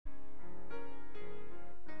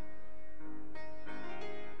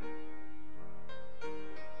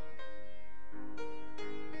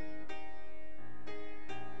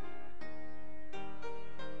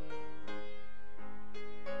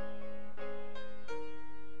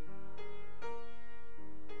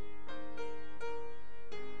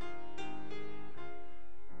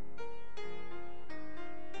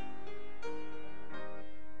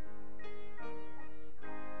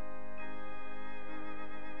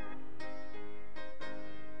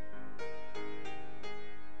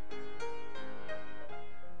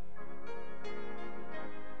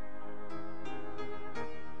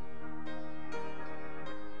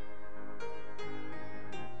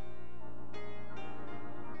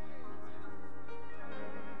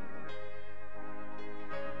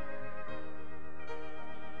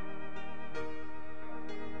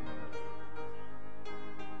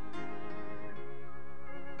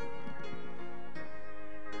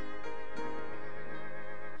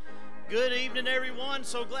Good evening, everyone.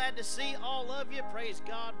 So glad to see all of you. Praise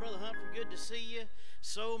God, Brother Humphrey. Good to see you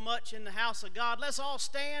so much in the house of God. Let's all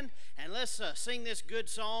stand and let's sing this good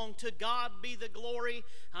song, To God Be the Glory.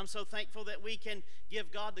 I'm so thankful that we can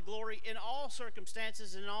give God the glory in all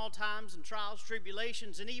circumstances, in all times and trials,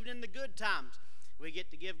 tribulations, and even in the good times. We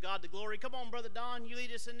get to give God the glory. Come on, Brother Don, you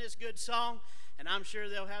lead us in this good song, and I'm sure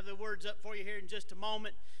they'll have the words up for you here in just a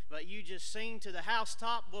moment, but you just sing to the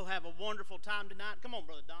housetop. We'll have a wonderful time tonight. Come on,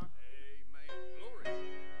 Brother Don. Glory.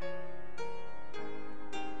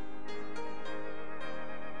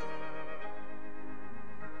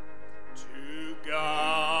 To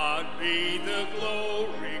God be the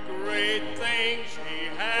glory, great things He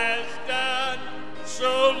has done.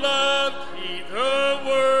 So loved He the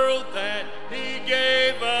world that He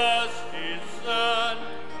gave us His Son,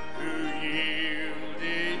 who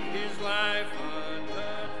yielded His life an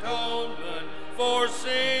atonement for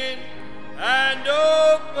sin, and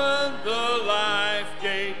opened the life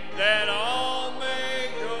gate that all may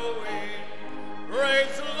go in.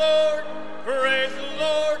 Praise the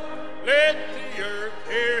Lord, let the earth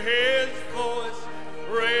hear His voice.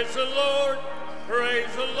 Praise the Lord,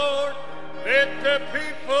 let the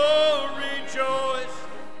people rejoice.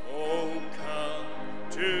 Oh, come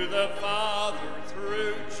to the Father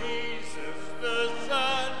through Jesus the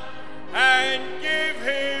Son, and give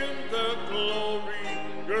Him the glory.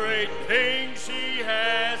 Great things He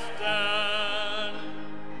has done.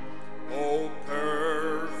 Oh,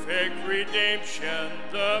 perfect redemption,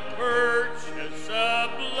 the purchase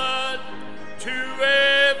of blood, to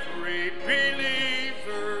every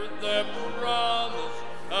believer the promise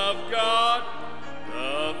of God,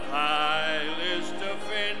 the vilest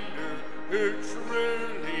offender who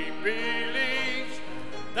truly believes,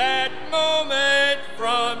 that moment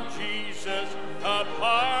from Jesus a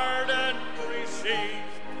pardon receives.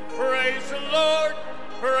 Praise the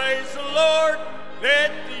Lord,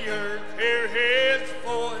 let the earth hear His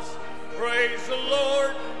voice. Praise the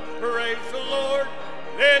Lord,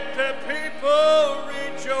 let the people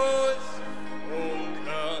rejoice. Oh,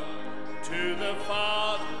 come to the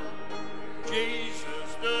Father,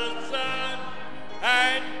 Jesus the Son,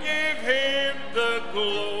 and give Him the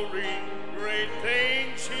glory. Great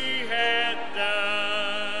things He had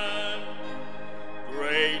done.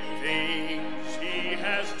 Great things He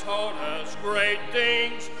has taught us, great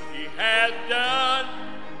things He had done,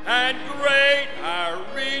 and great our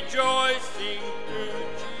rejoicing through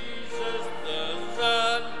Jesus the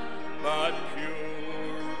Son. But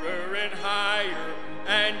purer and higher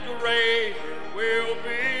and greater will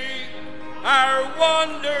be our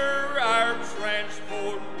wonder, our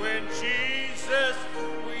transport when Jesus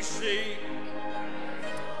we see.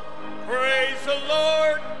 Praise the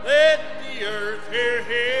Lord, let the earth hear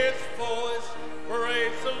His voice.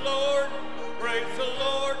 Praise the Lord,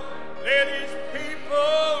 let His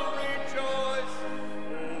people rejoice.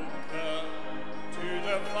 Oh, come to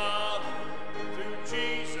the Father through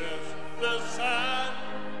Jesus the Son,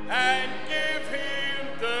 and give Him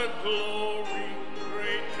the glory.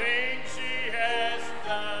 Great things He has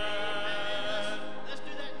done. Let's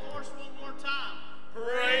do that chorus one more time.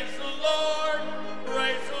 Praise the Lord,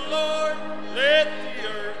 let the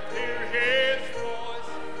earth hear His voice.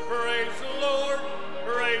 Praise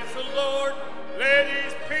the Lord, let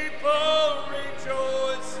His people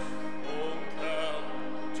rejoice. Oh, come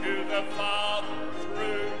to the Father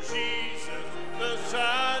through Jesus the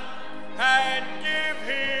Son, and give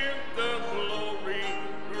Him the glory.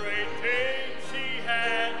 Great things He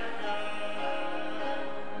had done.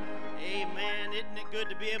 Amen. Isn't it good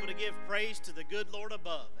to be able to give praise to the good Lord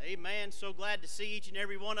above? Amen. So glad to see each and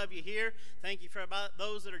every one of you here. Thank you for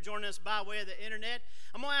those that are joining us by way of the internet.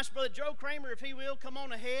 I'm going to ask Brother Joe Kramer if he will come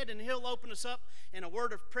on ahead, and he'll open us up in a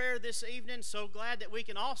word of prayer this evening. So glad that we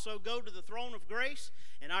can also go to the throne of grace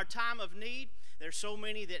in our time of need. There's so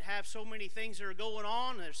many that have so many things that are going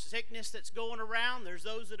on. There's sickness that's going around. There's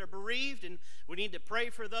those that are bereaved, and we need to pray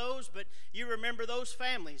for those. But you remember those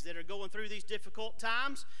families that are going through these difficult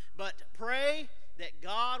times. But pray that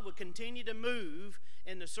God would continue to move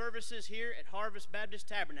in the services here at Harvest Baptist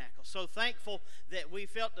Tabernacle. So thankful that we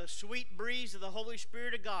felt the sweet breeze of the Holy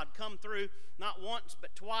Spirit of God come through, not once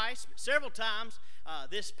but twice, but several times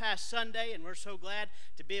this past Sunday, and we're so glad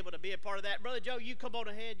to be able to be a part of that. Brother Joe, you come on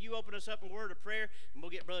ahead, you open us up in a word of prayer, and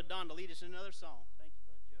we'll get Brother Don to lead us in another song. Thank you,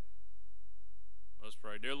 Brother Joe. Let's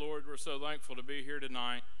pray. Dear Lord, we're so thankful to be here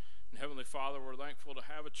tonight. And Heavenly Father, we're thankful to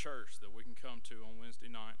have a church that we can come to on Wednesday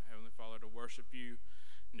night. Heavenly Father, to worship you.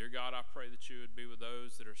 And dear God, I pray that you would be with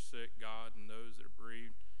those that are sick, God, and those that are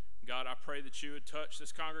bereaved. God, I pray that you would touch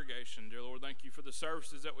this congregation. Dear Lord, thank you for the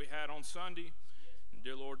services that we had on Sunday.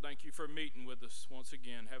 Dear Lord, thank you for meeting with us once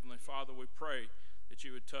again. Heavenly Father, we pray that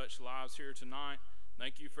you would touch lives here tonight.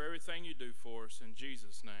 Thank you for everything you do for us. In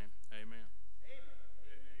Jesus' name, amen.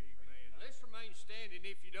 Let's remain standing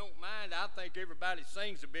if you don't mind. I think everybody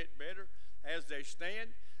sings a bit better as they stand.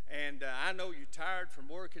 And I know you're tired from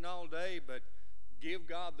working all day, but give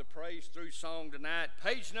God the praise through song tonight.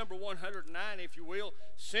 Page number 109, if you will.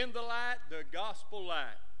 Send the light, the gospel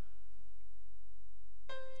light.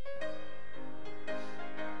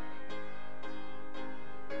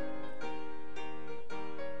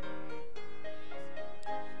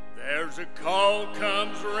 There's a call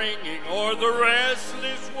comes ringing o'er the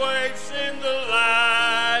restless waves. Send the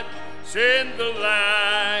light, send the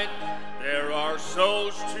light. There are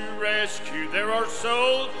souls to rescue, there are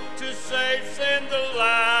souls to save. Send the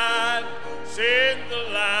light, send the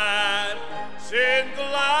light, send the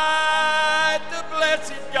light. The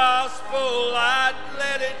blessed gospel light,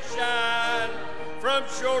 let it shine from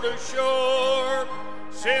shore to shore.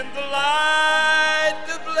 Send the light,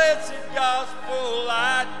 the blessed gospel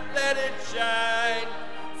light, let it shine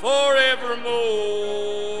forevermore.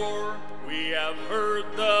 We have heard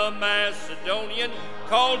the Macedonian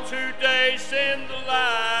call today. Send the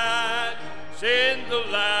light, send the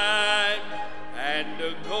light. And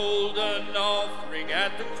a golden offering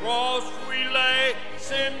at the cross we lay.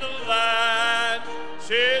 Send the light,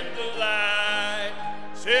 send the light,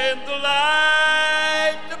 send the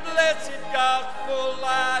light. The blessed gospel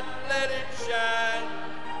light, let it shine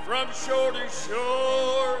from shore to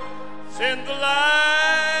shore. Send the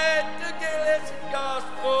light, the blessed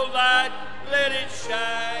gospel light, let it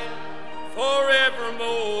shine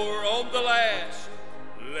forevermore. On the last,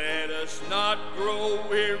 let us not grow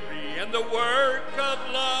weary in the work of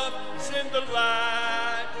love. Send the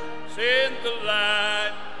light, send the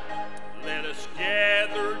light. Let us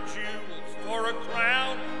gather jewels for a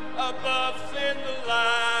crown above. Send the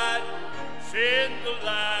light, send the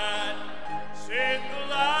light, send the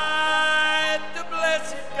light. The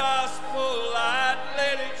blessed gospel light,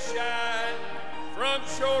 let it shine from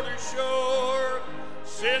shore to shore.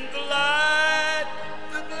 Send the light,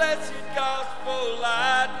 the blessed gospel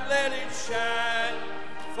light, let it shine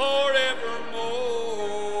forevermore.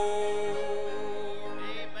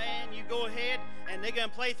 Amen. You go ahead, and they're going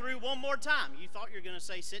to play through one more time. You thought you were going to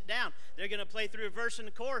say sit down. They're going to play through a verse in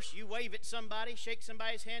the chorus. You wave at somebody, shake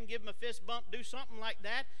somebody's hand, give them a fist bump, do something like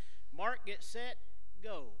that. Mark, get set,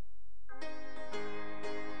 go.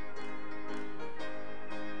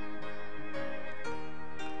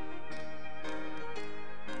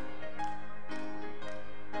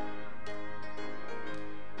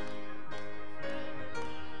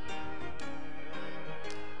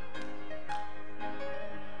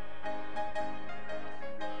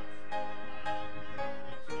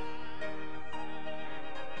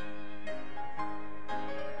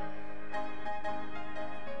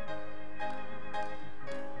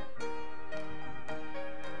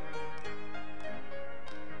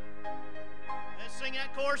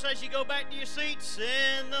 As you go back to your seats,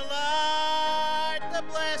 send the light, the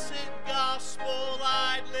blessed gospel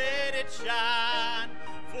light, let it shine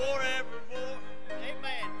forevermore.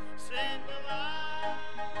 Amen. Send the light,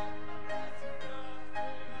 the blessed gospel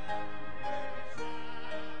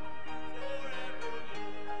light, let it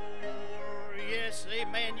shine forevermore. Yes,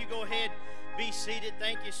 amen. You go ahead, be seated.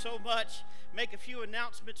 Thank you so much. Make a few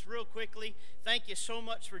announcements real quickly. Thank you so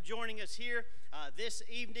much for joining us here this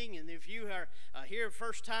evening. And if you are here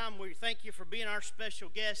first time, we thank you for being our special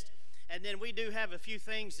guest. And then we do have a few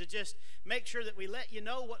things to just make sure that we let you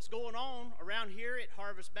know what's going on around here at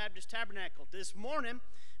Harvest Baptist Tabernacle. This morning,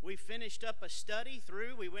 we finished up a study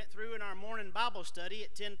through. We went through in our morning Bible study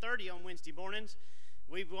at 10:30 on Wednesday mornings.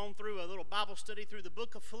 We've gone through a little Bible study through the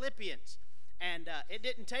book of Philippians. And it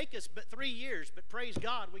didn't take us but 3 years, but praise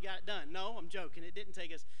God, we got it done. No, I'm joking. It didn't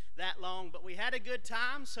take us that long, but we had a good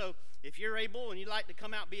time. So if you're able and you'd like to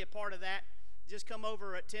come out and be a part of that, just come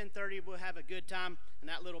over at 10:30. We'll have a good time in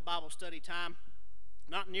that little Bible study time.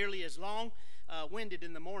 Not nearly as long-winded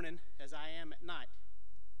in the morning as I am at night.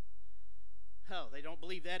 Oh, they don't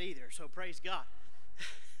believe that either, so praise God.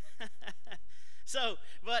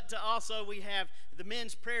 But also we have the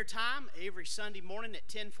men's prayer time every Sunday morning at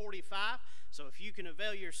 10:45. So if you can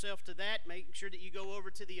avail yourself to that, make sure that you go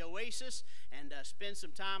over to the Oasis and spend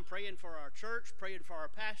some time praying for our church, praying for our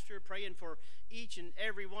pastor, praying for each and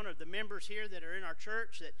every one of the members here that are in our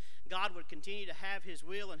church, that God would continue to have his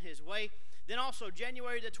will and his way. Then also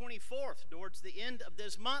January the 24th, towards the end of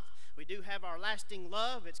this month, we do have our Lasting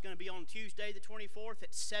Love. It's going to be on Tuesday the 24th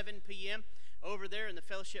at 7 p.m. over there in the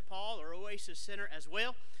Fellowship Hall or Oasis Center as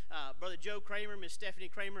well. Brother Joe Kramer, Miss Stephanie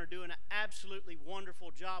Kramer are doing an absolutely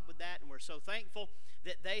wonderful job with that, and we're so thankful.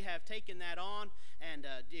 that they have taken that on. And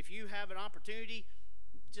if you have an opportunity,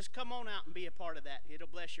 just come on out and be a part of that. It'll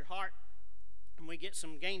bless your heart. And we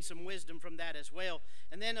gain some wisdom from that as well.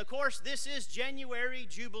 And then, of course, this is January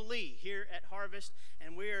Jubilee here at Harvest,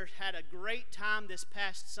 and we had a great time this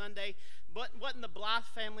past Sunday. But wasn't the Blythe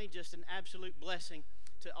family just an absolute blessing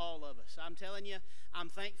to all of us? I'm telling you, I'm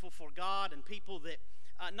thankful for God and people that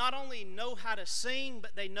not only know how to sing,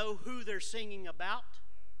 but they know who they're singing about,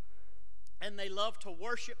 and they love to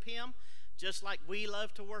worship Him, just like we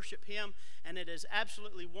love to worship Him. And it is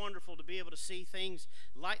absolutely wonderful to be able to see things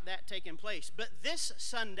like that taking place. But this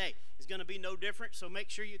Sunday is going to be no different, so make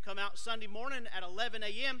sure you come out Sunday morning at 11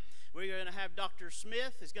 a.m. We're going to have Dr.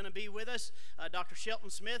 Smith is going to be with us, Dr. Shelton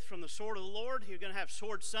Smith from the Sword of the Lord. He's going to have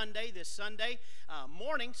Sword Sunday this Sunday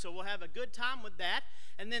morning, so we'll have a good time with that.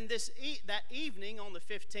 And then that evening on the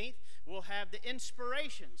 15th, we'll have the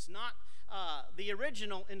inspirations, not the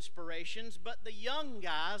original inspirations, but the young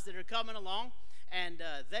guys that are coming along, and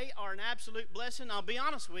they are an absolute blessing. I'll be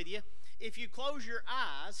honest with you, if you close your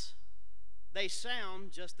eyes, they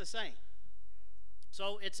sound just the same.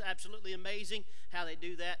 So it's absolutely amazing how they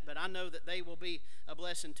do that, but I know that they will be a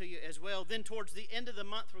blessing to you as well. Then towards the end of the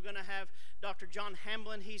month, we're going to have Dr. John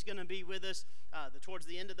Hamblin. He's going to be with us towards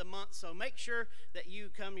the end of the month, so make sure that you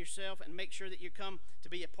come yourself and make sure that you come to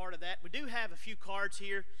be a part of that. We do have a few cards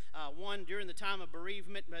here, one during the time of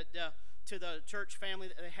bereavement, but to the church family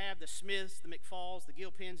that they have, the Smiths, the McFalls, the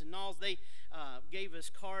Gilpins, and Knowles, they gave us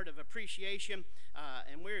card of appreciation,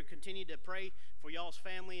 and we're continue to pray for y'all's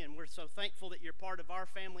family, and we're so thankful that you're part of our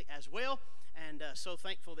family as well, and so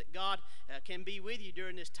thankful that God can be with you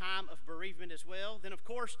during this time of bereavement as well. Then, of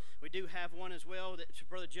course, we do have one as well, that's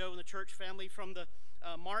Brother Joe and the church family from the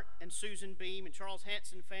Mark and Susan Beam and Charles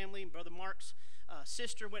Hanson family, and Brother Mark's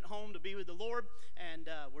sister went home to be with the Lord, and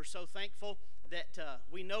we're so thankful that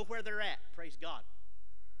we know where they're at, praise God,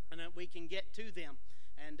 and that we can get to them,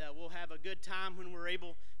 and we'll have a good time when we're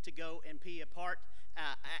able to go and be a part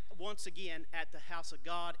once again at the house of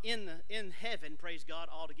God in heaven, praise God,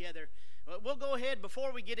 all together. We'll go ahead,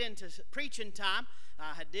 before we get into preaching time,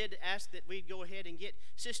 I did ask that we'd go ahead and get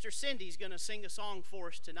Sister Cindy's going to sing a song for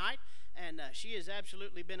us tonight, and she has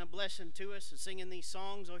absolutely been a blessing to us, singing these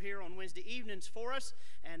songs here on Wednesday evenings for us,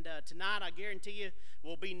 and tonight I guarantee you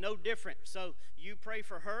will be no different. So you pray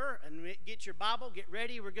for her and get your Bible, get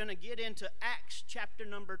ready. We're going to get into Acts chapter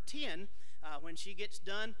number 10 when she gets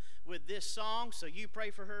done with this song, so you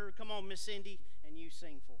pray for her. Come on, Miss Cindy, and you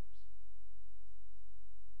sing for us.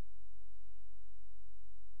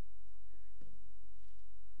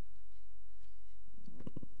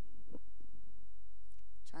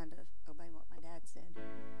 Trying to obey what my dad said.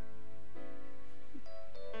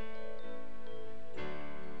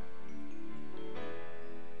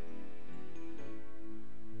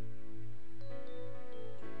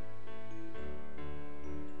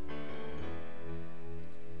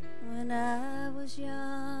 When I was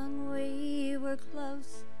young, we were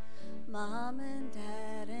close, Mom and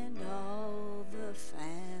Dad and all the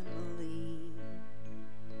family.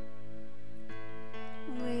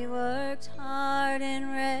 We worked hard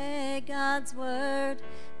and read God's word,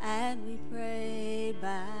 and we prayed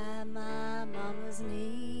by my mama's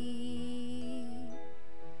knee.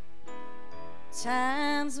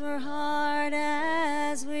 Times were hard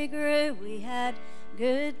as we grew. We had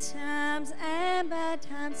good times and bad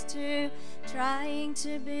times too, trying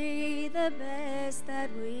to be the best that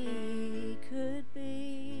we could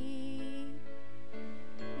be.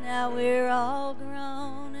 Now we're all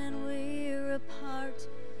grown and we're apart.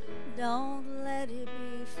 Don't let it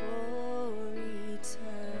be for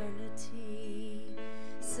eternity.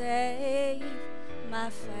 Save my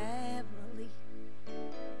family,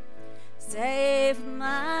 save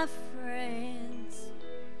my friends.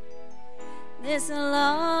 This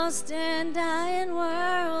lost and dying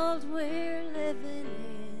world we're living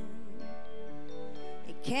in,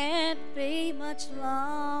 it can't be much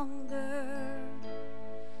longer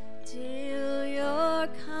till you're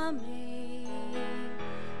coming.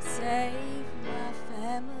 Save my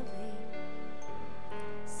family,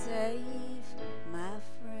 save my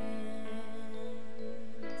friends.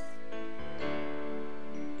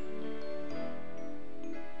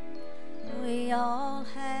 We all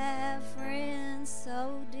have friends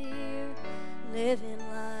so dear, living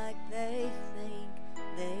like they think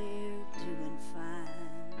they're doing fine.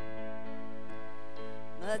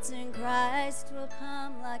 But in Christ will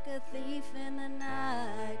come like a thief in the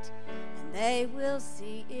night, and they will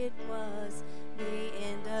see it was the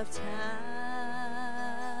end of time.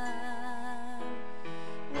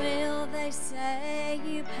 Will they say,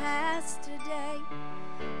 you passed today,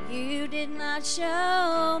 you did not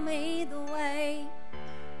show me the way?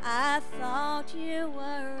 I thought you were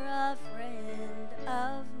a friend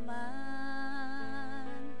of mine.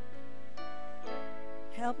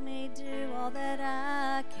 Help me do all that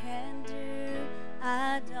I can do.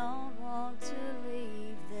 I don't want to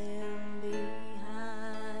leave them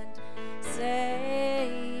behind.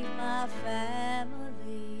 Save my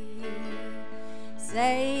family.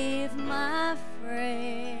 Save my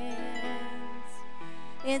friends.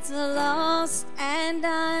 It's a lost and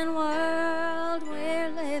dying world we're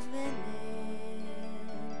living in.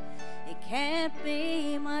 It can't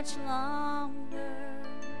be much longer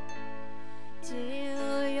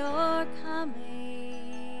till you're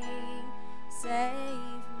coming. Save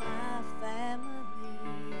my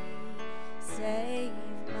family. Save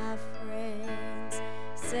my friends.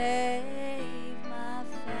 Save my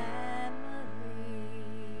family.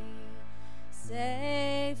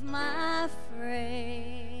 Save my friends.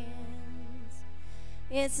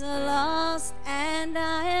 It's a lost and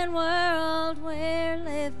dying world we're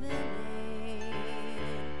living in.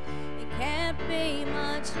 It can't be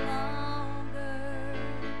much longer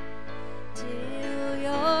till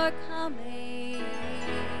you're coming.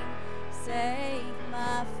 Save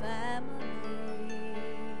my family.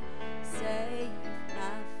 Save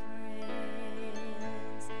my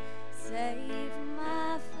friends. Save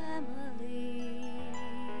my family.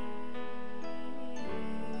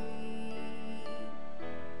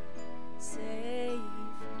 Save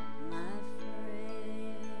my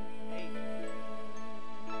friends. Thank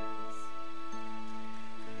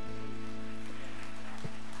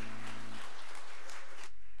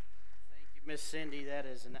you, Miss Cindy. That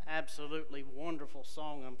is an absolutely wonderful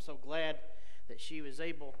song. I'm so glad that she was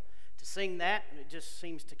able to sing that, and it just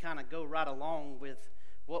seems to kind of go right along with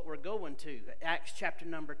what we're going to. Acts chapter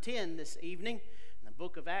number 10 this evening. In the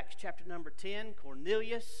book of Acts chapter number 10,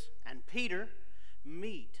 Cornelius and Peter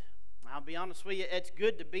meet. I'll be honest with you, it's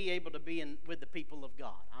good to be able to be with the people of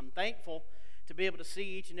God. I'm thankful to be able to see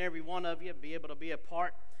each and every one of you, be able to be a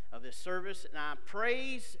part of this service. And I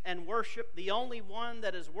praise and worship the only one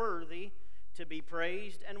that is worthy to be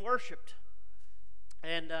praised and worshiped.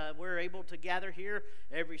 And we're able to gather here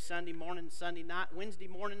every Sunday morning, Sunday night, Wednesday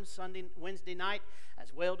morning, Wednesday night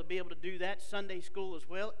as well, to be able to do that. Sunday school as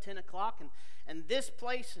well at 10 o'clock. And this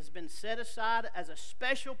place has been set aside as a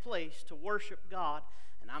special place to worship God.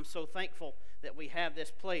 And I'm so thankful that we have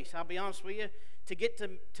this place. I'll be honest with you, to get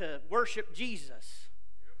to worship Jesus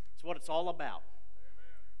is what it's all about.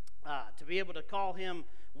 To be able to call him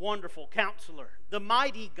Wonderful Counselor, the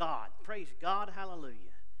Mighty God. Praise God,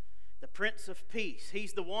 hallelujah. The Prince of Peace.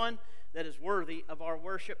 He's the one that is worthy of our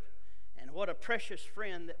worship. And what a precious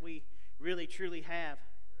friend that we really, truly have.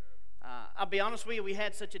 I'll be honest with you, we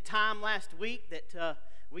had such a time last week that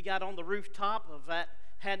we got on the rooftop of that,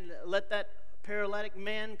 had let that paralytic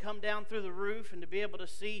man come down through the roof, and to be able to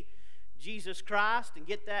see Jesus Christ and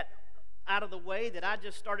get that out of the way, that I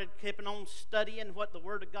just started keeping on studying what the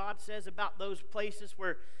Word of God says about those places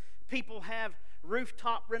where people have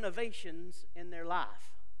rooftop renovations in their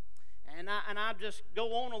life. And I just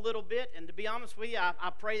go on a little bit, and to be honest with you,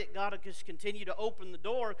 I pray that God will just continue to open the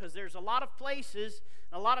door, because there's a lot of places,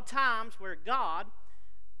 a lot of times where God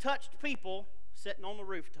touched people sitting on the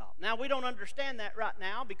rooftop. Now, we don't understand that right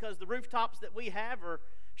now, because the rooftops that we have are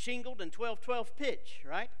shingled and 12-12 pitch,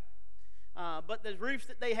 right? But the roofs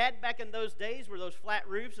that they had back in those days were those flat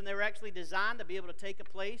roofs, and they were actually designed to be able to take a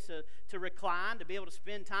place to recline, to be able to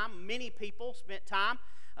spend time. Many people spent time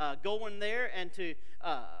going there and to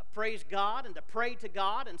praise God and to pray to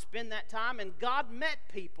God and spend that time. And God met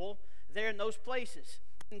people there in those places.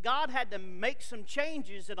 And God had to make some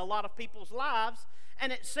changes in a lot of people's lives.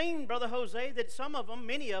 And it seemed, Brother Jose, that some of them,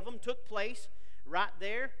 many of them, took place right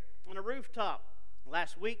there on a rooftop.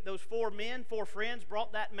 Last week, those four friends,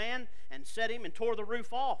 brought that man and set him and tore the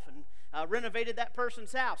roof off and renovated that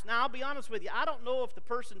person's house. Now, I'll be honest with you, I don't know if the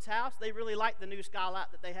person's house, they really liked the new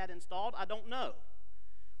skylight that they had installed. I don't know.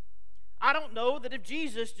 I don't know that if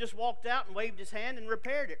Jesus just walked out and waved his hand and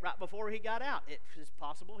repaired it right before he got out. It is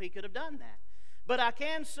possible he could have done that. But I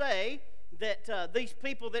can say that these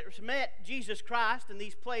people that met Jesus Christ in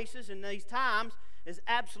these places in these times is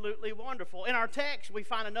absolutely wonderful. In our text, we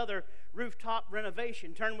find another rooftop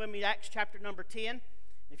renovation. Turn with me to Acts chapter number 10.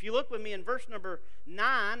 If you look with me in verse number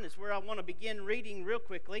 9 is where I want to begin reading real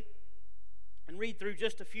quickly and read through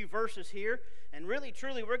just a few verses here. And really,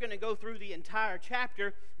 truly, we're going to go through the entire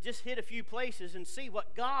chapter, just hit a few places and see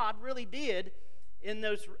what God really did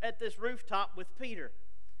at this rooftop with Peter.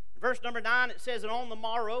 In verse number 9, it says, "And on the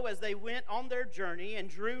morrow, as they went on their journey and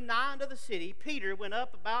drew nigh unto the city, Peter went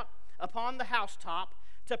up upon the housetop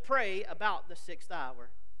to pray about the 6th hour.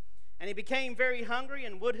 And he became very hungry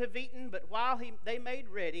and would have eaten, but while they made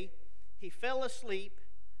ready, he fell asleep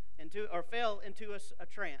fell into a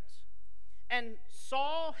trance, and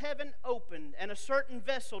saw heaven opened, and a certain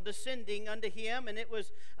vessel descending unto him, and it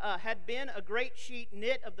was had been a great sheet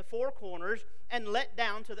knit of the four corners, and let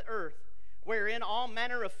down to the earth, wherein all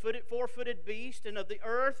manner of four-footed beasts, and of the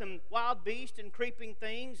earth, and wild beasts, and creeping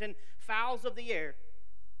things, and fowls of the air.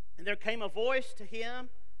 And there came a voice to him,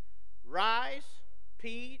 Rise,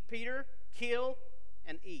 Peter, kill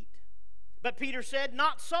and eat. But Peter said,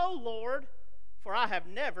 Not so, Lord, for I have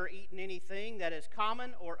never eaten anything that is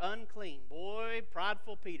common or unclean. Boy,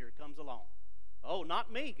 prideful Peter comes along. Oh,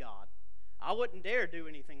 not me, God. I wouldn't dare do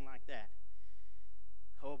anything like that.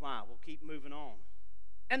 Oh my, we'll keep moving on.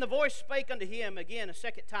 And the voice spake unto him again a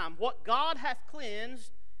second time, What God hath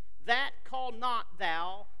cleansed, that call not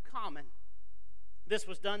thou common. This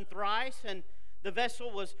was done thrice, and the vessel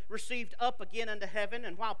was received up again unto heaven.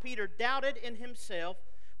 And while Peter doubted in himself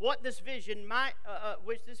what this vision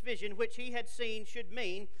which he had seen should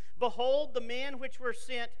mean, behold, the men which were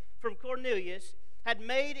sent from Cornelius had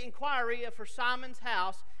made inquiry for Simon's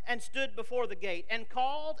house, and stood before the gate, and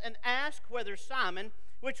called and asked whether Simon,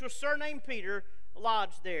 which was surnamed Peter,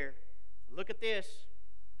 lodged there. Look at this.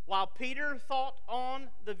 While Peter thought on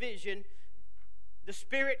the vision, the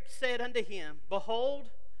Spirit said unto him, Behold,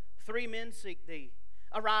 3 men seek thee.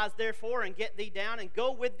 Arise therefore, and get thee down, and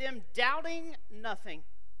go with them, doubting nothing,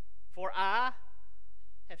 for I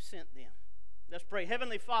have sent them. Let's pray.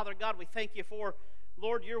 Heavenly Father, God, we thank you for,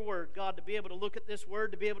 Lord, your word, God, to be able to look at this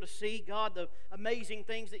word, to be able to see, God, the amazing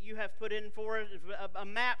things that you have put in for us, a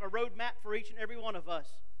map, a road map for each and every one of us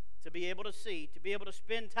to be able to see, to be able to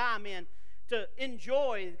spend time in, to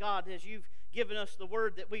enjoy, God, as you've given us the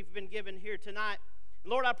word that we've been given here tonight.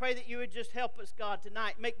 Lord, I pray that you would just help us, God,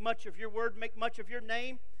 tonight. Make much of your word, make much of your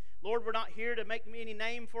name. Lord, we're not here to make any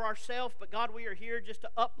name for ourselves, but God, we are here just to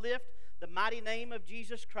uplift the mighty name of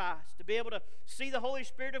Jesus Christ, to be able to see the Holy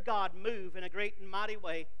Spirit of God move in a great and mighty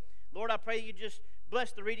way. Lord, I pray you just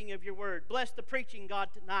bless the reading of your word. Bless the preaching, God,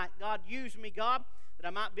 tonight. God, use me, God, that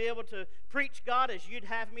I might be able to preach, God, as you'd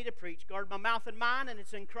have me to preach. Guard my mouth and mind, and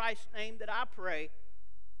it's in Christ's name that I pray.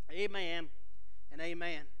 Amen and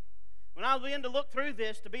amen. When I begin to look through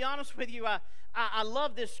this, to be honest with you, I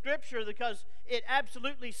love this scripture because it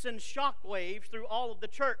absolutely sends shockwaves through all of the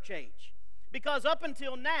church age. Because up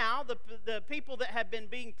until now, the people that have been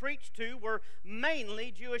being preached to were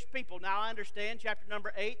mainly Jewish people. Now, I understand, chapter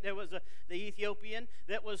number 8, there was the Ethiopian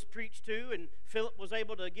that was preached to, and Philip was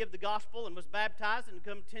able to give the gospel and was baptized and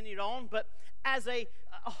continued on. But as a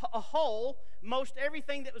whole, most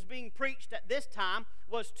everything that was being preached at this time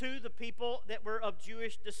was to the people that were of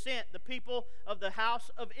Jewish descent, the people of the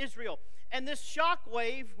house of Israel. And this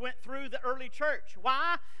shockwave went through the early church.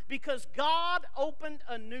 Why? Because God opened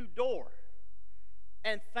a new door.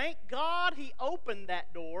 And thank God he opened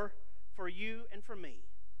that door for you and for me.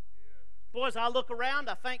 Boy, as I look around,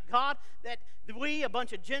 I thank God that we, a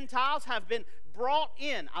bunch of Gentiles, have been brought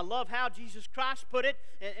in. I love how Jesus Christ put it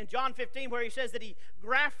in John 15, where he says that he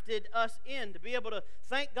grafted us in, to be able to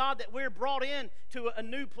thank God that we're brought in to a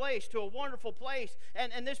new place, to a wonderful place.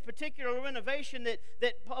 And this particular renovation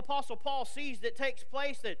that Apostle Paul sees that takes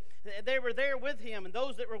place, that they were there with him, and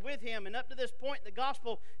those that were with him. And up to this point, the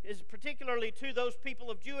gospel is particularly to those people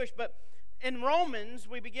of Jewish, but in Romans,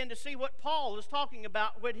 we begin to see what Paul is talking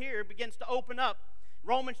about when here begins to open up.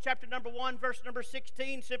 Romans chapter number 1, verse number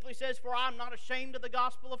 16 simply says, For I am not ashamed of the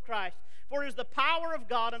gospel of Christ, for it is the power of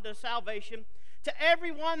God unto salvation to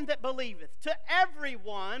everyone that believeth. To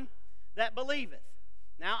everyone that believeth.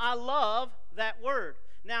 Now, I love that word.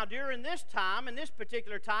 Now, during this time, in this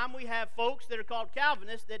particular time, we have folks that are called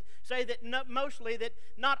Calvinists that say that mostly that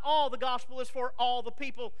not all the gospel is for all the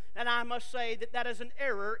people, and I must say that that is an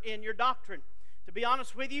error in your doctrine. To be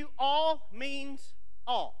honest with you, all means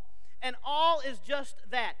all. And all is just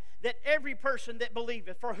that every person that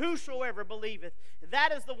believeth, for whosoever believeth,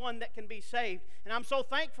 that is the one that can be saved. And I'm so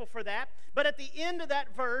thankful for that. But at the end of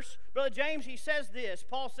that verse, Brother James, he says this,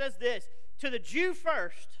 Paul says this, to the Jew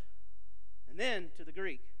first, and then to the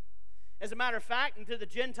Greek. As a matter of fact, and to the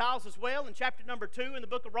Gentiles as well, in chapter number 2 in the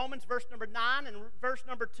book of Romans, verse number 9 and verse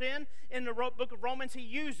number 10 in the book of Romans, he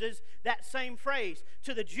uses that same phrase,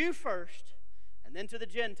 to the Jew first, and then to the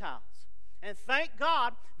Gentiles. And thank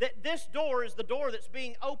God that this door is the door that's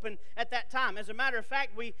being opened at that time. As a matter of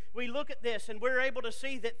fact, we look at this and we're able to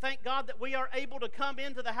see that, thank God, that we are able to come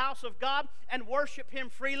into the house of God and worship Him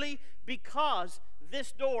freely because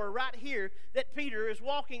this door right here that Peter is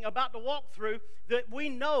about to walk through, that we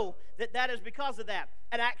know that that is because of that.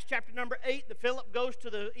 At Acts chapter number 8, the Philip goes to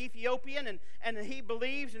the Ethiopian and he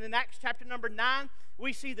believes. And in Acts chapter number 9,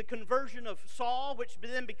 we see the conversion of Saul, which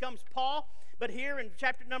then becomes Paul. But here in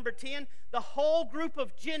chapter number 10, the whole group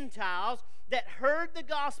of Gentiles that heard the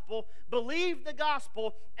gospel, believed the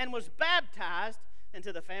gospel, and was baptized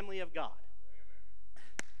into the family of God.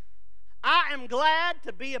 I am glad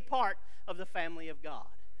to be a part of the family of God.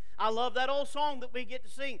 I love that old song that we get to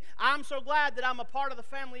sing. I'm so glad that I'm a part of the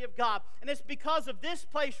family of God. And it's because of this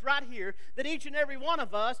place right here that each and every one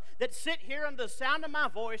of us that sit here under the sound of my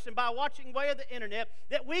voice and by watching way of the internet,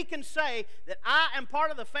 that we can say that I am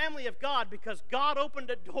part of the family of God because God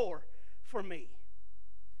opened a door for me.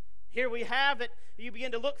 Here we have it. You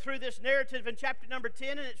begin to look through this narrative in chapter number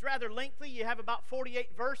 10, and it's rather lengthy. You have about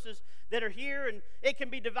 48 verses that are here, and it can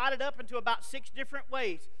be divided up into about 6 different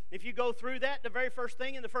ways. If you go through that, the very first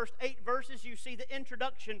thing in the first 8 verses, you see the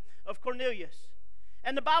introduction of Cornelius.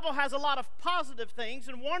 And the Bible has a lot of positive things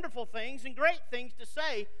and wonderful things and great things to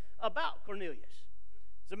say about Cornelius.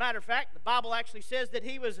 As a matter of fact, the Bible actually says that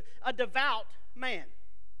he was a devout man.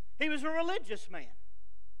 He was a religious man.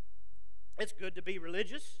 It's good to be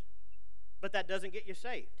religious, but that doesn't get you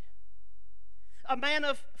saved. A man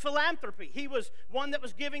of philanthropy. He was one that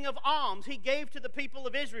was giving of alms. He gave to the people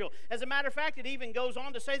of Israel. As a matter of fact, it even goes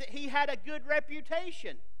on to say that he had a good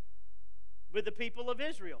reputation with the people of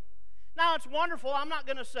Israel. Now, it's wonderful. I'm not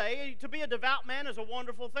going to say to be a devout man is a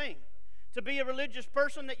wonderful thing. To be a religious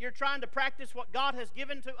person that you're trying to practice what God has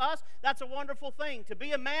given to us, that's a wonderful thing. To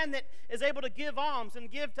be a man that is able to give alms and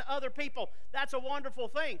give to other people, that's a wonderful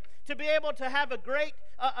thing. To be able to have a great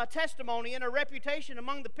testimony and a reputation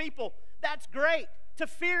among the people, that's great. To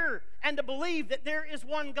fear and to believe that there is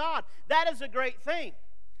one God, that is a great thing.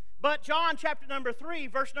 But John chapter number 3,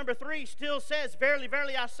 verse number 3 still says, "Verily,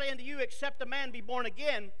 verily, I say unto you, except a man be born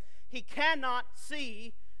again, he cannot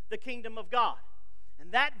see the kingdom of God."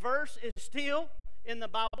 And that verse is still in the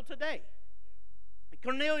Bible today.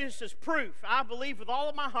 Cornelius is proof. I believe with all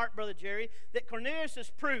of my heart, Brother Jerry, that Cornelius is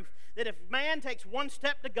proof that if man takes one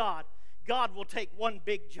step to God, God will take one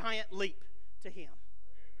big giant leap to him.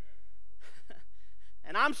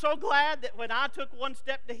 And I'm so glad that when I took one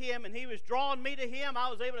step to him and he was drawing me to him, I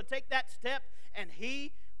was able to take that step and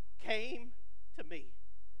he came to me.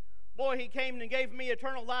 Boy, he came and gave me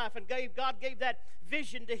eternal life, and God gave that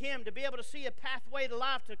vision to him to be able to see a pathway to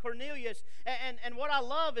life to Cornelius. And what I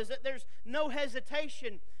love is that there's no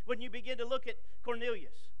hesitation when you begin to look at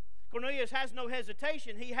Cornelius. Cornelius has no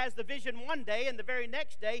hesitation. He has the vision one day, and the very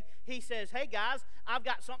next day he says, "Hey guys, I've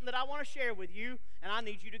got something that I want to share with you, and I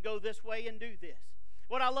need you to go this way and do this."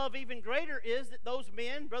 What I love even greater is that those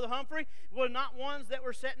men, Brother Humphrey, were not ones that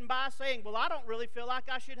were sitting by saying, "Well, I don't really feel like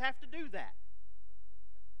I should have to do that."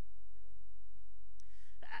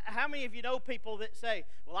 How many of you know people that say,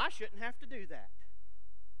 "Well, I shouldn't have to do that"?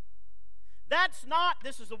 That's not,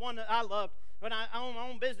 this is the one that I loved. When I own my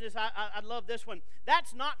own business, I love this one.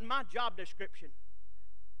 That's not in my job description.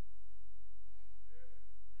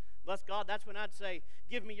 Bless God, that's when I'd say,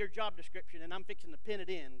 "Give me your job description," and I'm fixing to pin it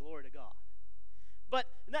in. Glory to God. But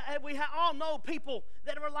we all know people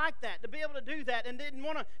that were like that, to be able to do that and didn't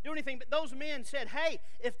want to do anything. But those men said, "Hey,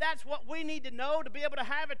 if that's what we need to know to be able to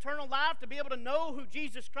have eternal life, to be able to know who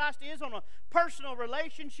Jesus Christ is on a personal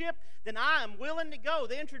relationship, then I am willing to go."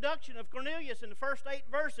 The introduction of Cornelius in the first 8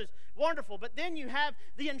 verses, wonderful. But then you have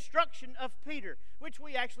the instruction of Peter, which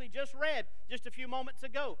we actually just read just a few moments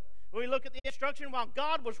ago. When we look at the instruction, while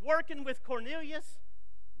God was working with Cornelius,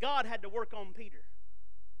 God had to work on Peter.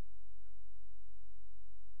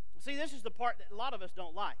 See, this is the part that a lot of us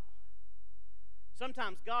don't like.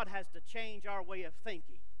 Sometimes God has to change our way of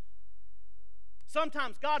thinking.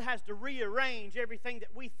 Sometimes God has to rearrange everything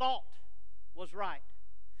that we thought was right.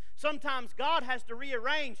 Sometimes God has to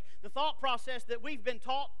rearrange the thought process that we've been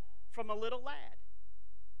taught from a little lad.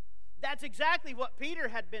 That's exactly what Peter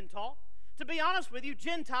had been taught. To be honest with you,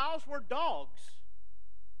 Gentiles were dogs.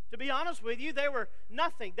 To be honest with you, they were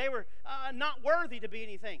nothing. They were not worthy to be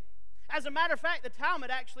anything. As a matter of fact, the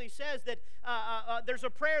Talmud actually says that there's a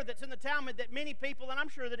prayer that's in the Talmud that many people, and I'm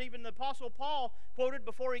sure that even the Apostle Paul quoted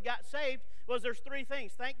before he got saved, was there's 3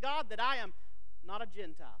 things. Thank God that I am not a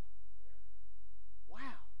Gentile.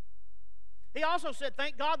 Wow. He also said,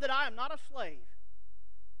 thank God that I am not a slave.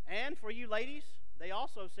 And for you ladies, they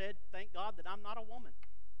also said, thank God that I'm not a woman.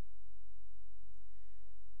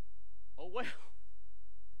 Oh, well.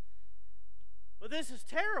 Well, this is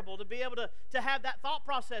terrible to be able to have that thought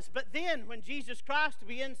process. But then when Jesus Christ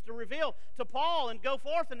begins to reveal to Paul and go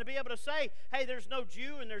forth and to be able to say, hey, there's no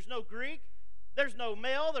Jew and there's no Greek, There's no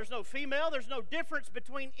male, there's no female, there's no difference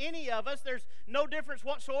between any of us. There's no difference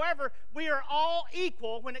whatsoever. We are all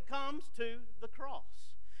equal when it comes to the cross.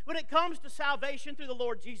 When it comes to salvation through the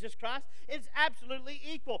Lord Jesus Christ, it's absolutely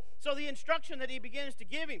equal. So the instruction that he begins to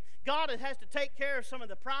give him, God has to take care of some of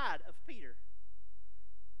the pride of Peter.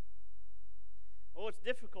 Oh, it's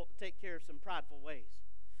difficult to take care of some prideful ways.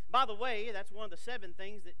 By the way, that's one of the 7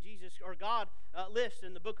 things that Jesus or God lists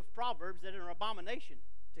in the book of Proverbs that are an abomination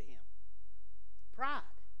to him. Pride.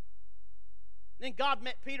 Then God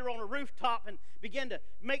met Peter on a rooftop and began to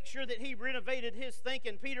make sure that he renovated his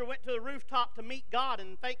thinking. Peter went to the rooftop to meet God,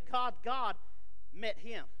 and thank God, God met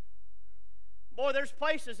him. Boy, there's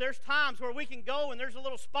places, there's times where we can go, and there's a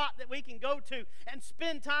little spot that we can go to and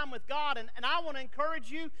spend time with God. And I want to encourage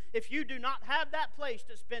you, if you do not have that place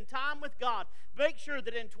to spend time with God, make sure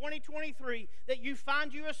that in 2023 that you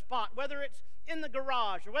find you a spot, whether it's in the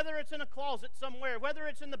garage or whether it's in a closet somewhere, whether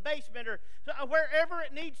it's in the basement or wherever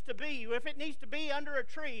it needs to be, if it needs to be under a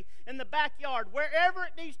tree in the backyard, wherever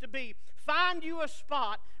it needs to be, find you a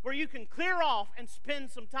spot where you can clear off and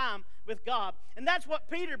spend some time with God. And that's what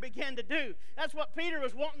Peter began to do. That's what Peter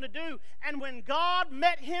was wanting to do. And when God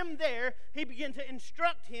met him there, he began to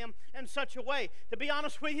instruct him in such a way. To be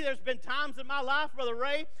honest with you, there's been times in my life, Brother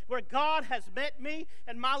Ray, where God has met me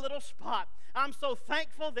in my little spot. I'm so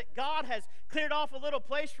thankful that God has cleared off a little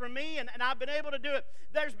place for me, and I've been able to do it.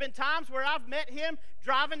 There's been times where I've met him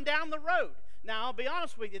driving down the road. Now, I'll be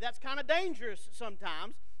honest with you, that's kind of dangerous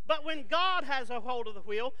sometimes. But when God has a hold of the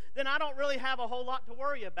wheel, then I don't really have a whole lot to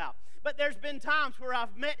worry about. But there's been times where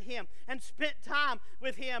I've met him and spent time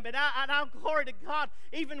with him. And I glory to God,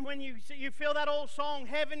 even when you feel that old song,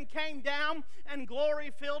 Heaven Came Down and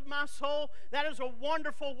Glory Filled My Soul. That is a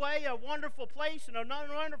wonderful way, a wonderful place, and a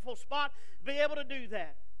wonderful spot to be able to do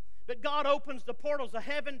that. But God opens the portals of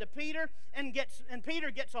heaven to Peter, and Peter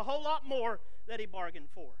gets a whole lot more that he bargained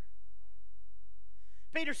for.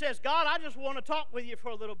 Peter says, God, I just want to talk with you for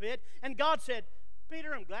a little bit. And God said,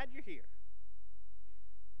 Peter, I'm glad you're here.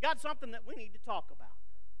 Got something that we need to talk about.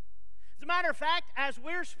 As a matter of fact, as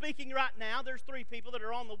we're speaking right now, there's 3 people that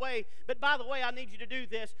are on the way. But by the way, I need you to do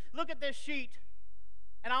this. Look at this sheet,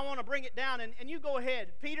 and I want to bring it down. And you go ahead.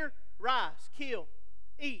 Peter, rise, kill,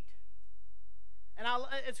 eat. And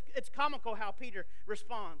it's comical how Peter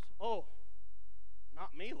responds. Oh,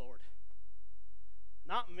 not me, Lord.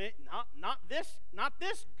 Not me, not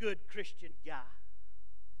this good Christian guy.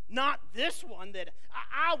 Not this one that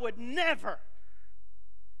I would never.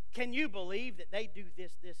 Can you believe that they do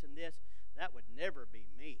this, and this? That would never be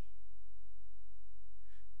me.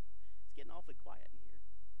 It's getting awfully quiet in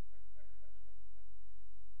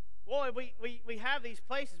here. Boy, we have these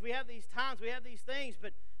places, we have these times, we have these things,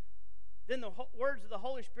 but then the words of the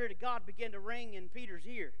Holy Spirit of God began to ring in Peter's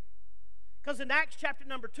ear. Because in Acts chapter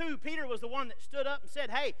number 2, Peter was the one that stood up and said,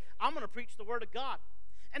 hey, I'm going to preach the word of God.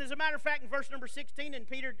 And as a matter of fact, in verse number 16 in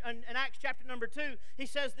Acts chapter number 2, he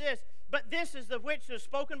says this, but this is the which is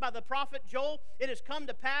spoken by the prophet Joel. It has come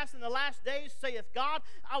to pass in the last days, saith God,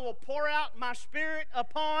 I will pour out my spirit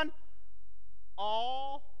upon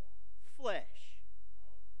all flesh.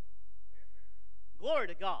 Glory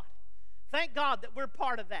to God. Thank God that we're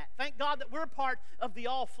part of that. Thank God that we're part of the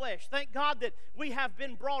all flesh. Thank God that we have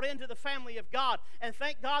been brought into the family of God. And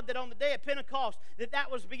thank God that on the day of Pentecost that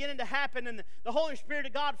was beginning to happen, and the Holy Spirit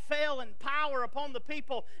of God fell in power upon the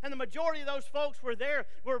people. And the majority of those folks were there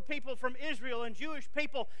were people from Israel and Jewish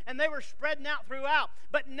people, and they were spreading out throughout.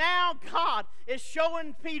 But now God is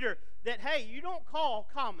showing Peter that, hey, you don't call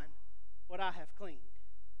common what I have cleaned.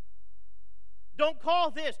 Don't call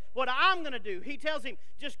this what I'm going to do. He tells him,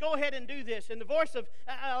 just go ahead and do this. And the voice of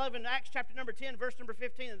 11, Acts chapter number 10, verse number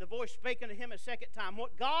 15, and the voice spake unto him a second time,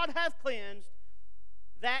 what God hath cleansed,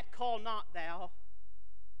 that call not thou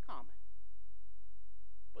common.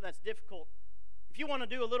 Well, that's difficult. If you want to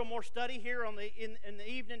do a little more study here in the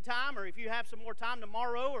evening time, or if you have some more time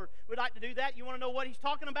tomorrow, or would like to do that, you want to know what he's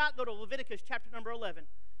talking about, go to Leviticus chapter number 11.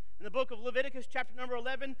 In the book of Leviticus, chapter number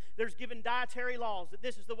 11, there's given dietary laws that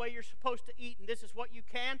this is the way you're supposed to eat, and this is what you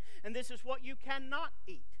can, and this is what you cannot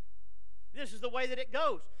eat. This is the way that it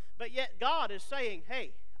goes. But yet God is saying,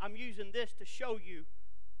 hey, I'm using this to show you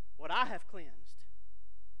what I have cleansed.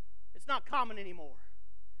 It's not common anymore.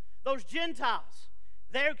 Those Gentiles,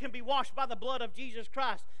 they can be washed by the blood of Jesus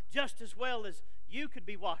Christ just as well as you could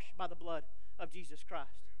be washed by the blood of Jesus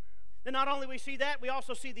Christ. Then not only we see that, we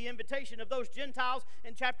also see the invitation of those Gentiles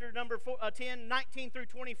in chapter number 10, 19 through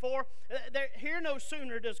 24. Here no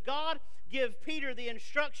sooner does God give Peter the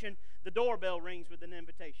instruction, the doorbell rings with an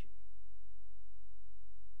invitation.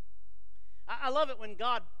 I love it when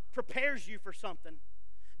God prepares you for something,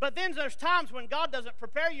 But then there's times when God doesn't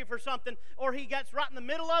prepare you for something, or He gets right in the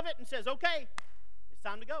middle of it and says, okay, it's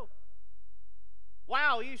time to go.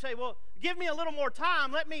 Wow, you say, well, give me a little more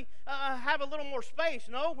time. Let me have a little more space.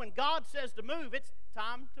 No, when God says to move, it's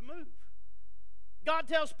time to move. God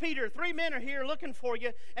tells Peter, 3 men are here looking for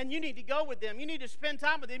you, and you need to go with them. You need to spend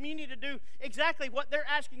time with them. You need to do exactly what they're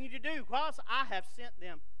asking you to do, because I have sent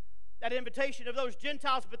them. That invitation of those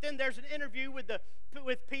Gentiles. But then there's an interview with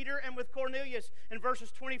Peter and with Cornelius in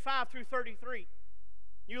verses 25 through 33.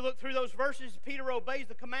 You look through those verses, Peter obeys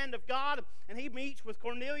the command of God, and he meets with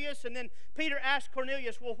Cornelius, and then Peter asks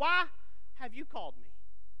Cornelius, well, why have you called me?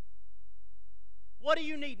 What do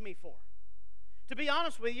you need me for? To be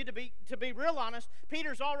honest with you, to be real honest,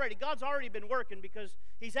 God's already been working, because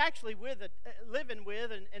he's actually living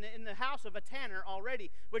with and in the house of a tanner already,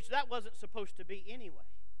 which that wasn't supposed to be anyway.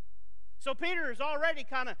 So Peter is already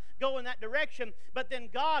kind of going that direction, but then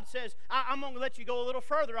God says, I'm going to let you go a little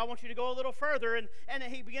further. I want you to go a little further. And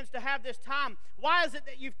he begins to have this time. Why is it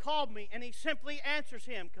that you've called me? And he simply answers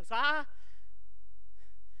him, because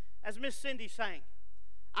as Miss Cindy sang,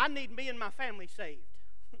 I need me and my family saved.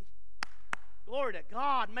 Glory to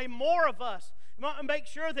God. May more of us make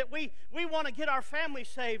sure that we want to get our family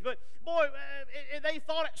saved. But boy, they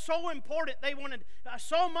thought it so important. They wanted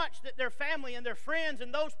so much that their family and their friends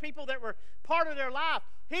and those people that were part of their life,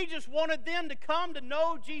 he just wanted them to come to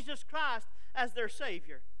know Jesus Christ as their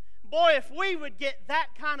Savior. Boy, if we would get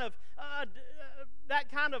that kind of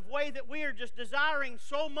way that we are just desiring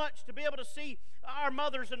so much to be able to see our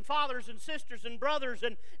mothers and fathers and sisters and brothers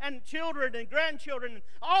and children and grandchildren and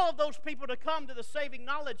all of those people to come to the saving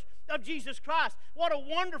knowledge of Jesus Christ. What a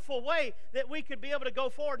wonderful way that we could be able to go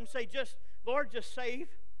forward and say, Lord, just save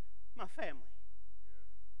my family.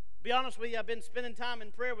 Be honest with you, I've been spending time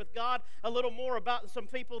in prayer with God a little more about some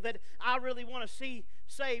people that I really want to see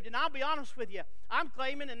saved. And I'll be honest with you, I'm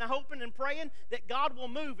claiming and hoping and praying that God will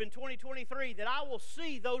move in 2023, that I will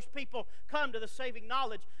see those people come to the saving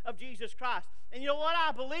knowledge of Jesus Christ. And you know what?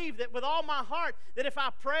 I believe that with all my heart, that if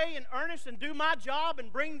I pray in earnest and do my job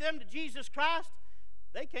and bring them to Jesus Christ,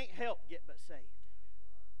 they can't help get but saved.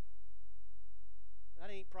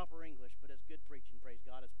 That ain't proper English, but it's good preaching, praise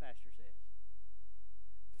God, as Pastor says.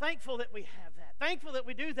 Thankful that we have that. Thankful that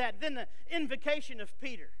we do that. Then the invocation of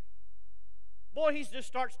Peter. Boy, he just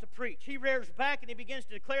starts to preach. He rears back and he begins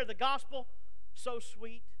to declare the gospel. So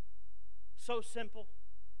sweet, so simple,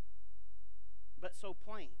 but so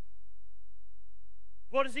plain.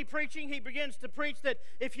 What is he preaching? He begins to preach that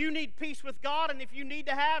if you need peace with God, and if you need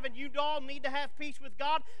to have, and you all need to have peace with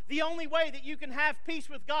God, the only way that you can have peace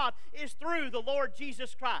with God is through the Lord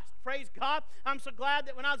Jesus Christ. Praise God. I'm so glad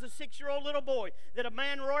that when I was a 6-year-old little boy, that a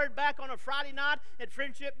man roared back on a Friday night at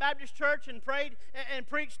Friendship Baptist Church and prayed and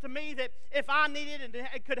preached to me that if I needed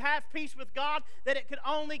and could have peace with God, that it could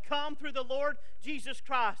only come through the Lord Jesus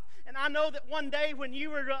Christ. And I know that one day when you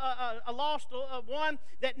were a lost one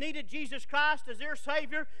that needed Jesus Christ as their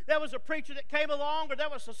Savior, there was a preacher that came along, or there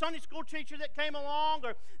was a Sunday school teacher that came along,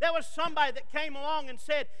 or there was somebody that came along and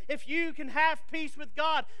said, if you can have peace with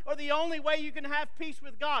God, or the only way you can have peace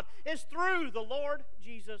with God is through the Lord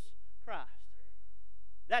Jesus Christ.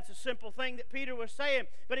 That's a simple thing that Peter was saying,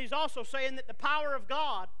 but he's also saying that the power of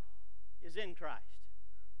God is in Christ.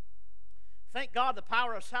 Thank God the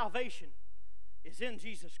power of salvation is in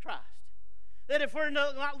Jesus Christ. That if we're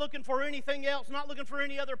not looking for anything else, not looking for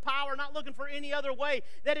any other power, not looking for any other way,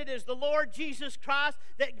 that it is the Lord Jesus Christ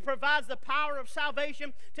that provides the power of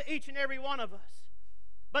salvation to each and every one of us.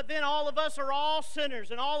 But then all of us are all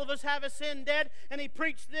sinners, and all of us have a sin debt, and he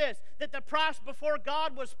preached this, that the price before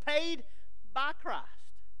God was paid by Christ.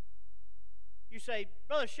 You say,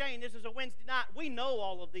 Brother Shane, this is a Wednesday night. We know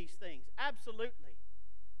all of these things, absolutely.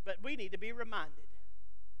 But we need to be reminded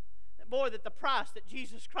that, boy, that the price that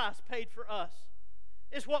Jesus Christ paid for us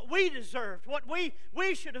is what we deserved, what we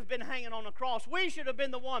should have been hanging on a cross. We should have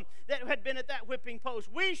been the one that had been at that whipping post.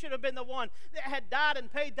 We should have been the one that had died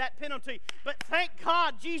and paid that penalty. But thank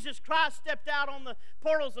God Jesus Christ stepped out on the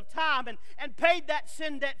portals of time and paid that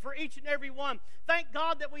sin debt for each and every one. Thank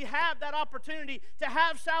God that we have that opportunity to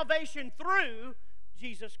have salvation through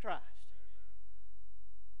Jesus Christ.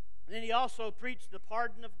 And then he also preached the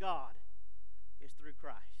pardon of God is through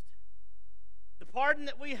Christ. The pardon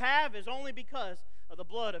that we have is only because of the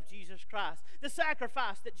blood of Jesus Christ, the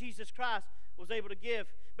sacrifice that Jesus Christ was able to give.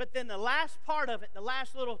 But then the last part of it, the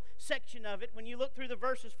last little section of it, when you look through the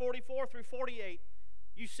verses 44 through 48,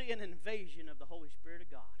 you see an invasion of the Holy Spirit of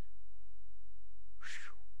God.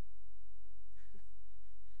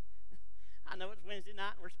 I know it's Wednesday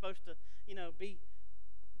night and we're supposed to, be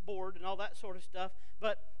bored and all that sort of stuff,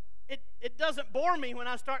 but it doesn't bore me when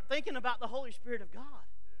I start thinking about the Holy Spirit of God.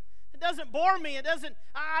 doesn't bore me.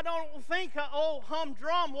 I don't think,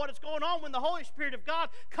 humdrum what is going on when the Holy Spirit of God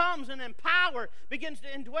comes and in power begins to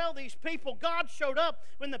indwell these people. God showed up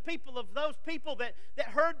when those people that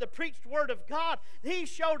heard the preached word of God, He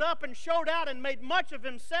showed up and showed out and made much of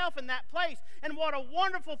Himself in that place. And what a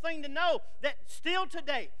wonderful thing to know that still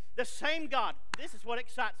today, the same God, this is what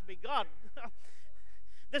excites me, God,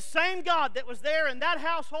 the same God that was there in that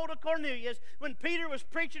household of Cornelius when Peter was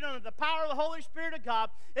preaching under the power of the Holy Spirit of God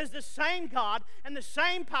is the same God and the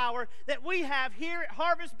same power that we have here at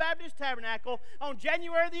Harvest Baptist Tabernacle on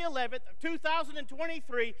January the 11th of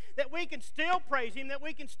 2023, that we can still praise Him, that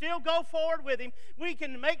we can still go forward with Him. We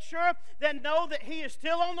can make sure that know that He is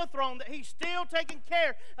still on the throne, that He's still taking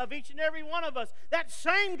care of each and every one of us. That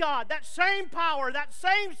same God, that same power, that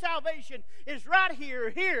same salvation is right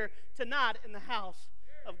here tonight in the house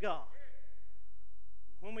of God.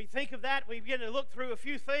 When we think of that, we begin to look through a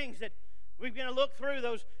few things that we begin to look through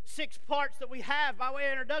those 6 parts that we have by way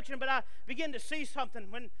of introduction, but I begin to see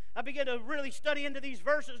something when I begin to really study into these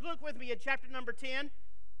verses. Look with me at chapter number 10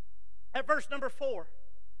 at verse number 4.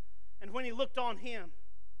 And when he looked on him,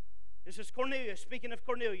 this is Cornelius, speaking of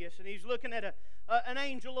Cornelius, and he's looking at an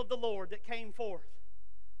angel of the Lord that came forth.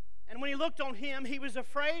 And when he looked on him, he was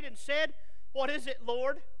afraid and said, "What is it,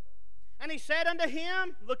 Lord?" And he said unto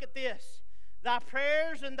him, look at this, "Thy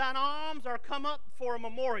prayers and thine alms are come up for a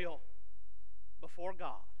memorial before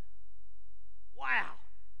God." Wow.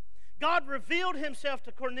 God revealed Himself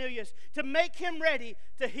to Cornelius to make him ready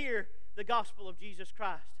to hear the gospel of Jesus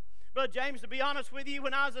Christ. Brother James, to be honest with you,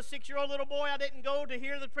 when I was a 6-year-old little boy, I didn't go to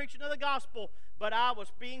hear the preaching of the gospel, but I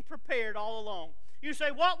was being prepared all along. You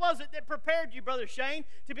say, what was it that prepared you, Brother Shane,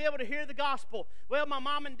 to be able to hear the gospel? Well, my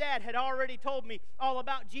mom and dad had already told me all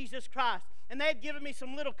about Jesus Christ, and they had given me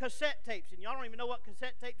some little cassette tapes, and y'all don't even know what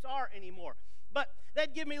cassette tapes are anymore. But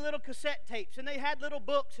they'd give me little cassette tapes, and they had little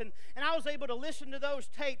books, and I was able to listen to those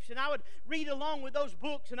tapes, and I would read along with those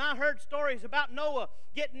books, and I heard stories about Noah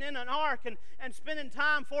getting in an ark and spending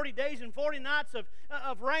time 40 days and 40 nights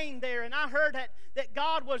of rain there, and I heard that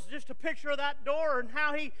God was just a picture of that door and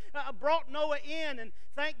how He brought Noah in, and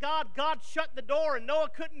thank God, God shut the door, and Noah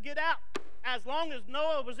couldn't get out. As long as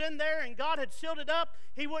Noah was in there and God had sealed it up,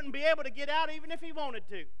 he wouldn't be able to get out even if he wanted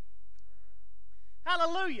to.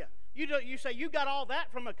 Hallelujah. You say, you got all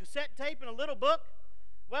that from a cassette tape and a little book?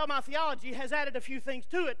 Well, my theology has added a few things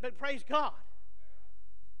to it, but praise God.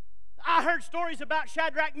 I heard stories about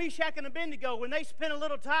Shadrach, Meshach, and Abednego when they spent a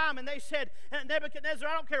little time and they said, Nebuchadnezzar,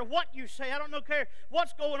 I don't care what you say. I don't care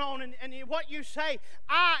what's going on and what you say.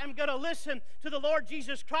 I am going to listen to the Lord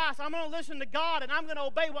Jesus Christ. I'm going to listen to God, and I'm going to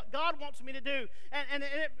obey what God wants me to do. And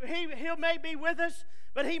He may be with us,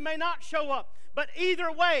 but He may not show up. But either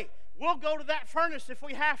way, we'll go to that furnace if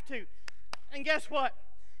we have to. And guess what?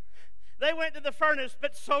 They went to the furnace,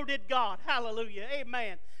 but so did God. Hallelujah.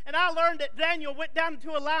 Amen. And I learned that Daniel went down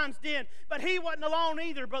into a lion's den, but he wasn't alone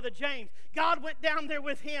either, Brother James. God went down there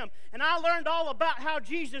with him. And I learned all about how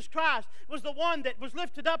Jesus Christ was the one that was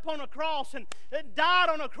lifted up on a cross and died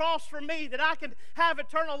on a cross for me, that I could have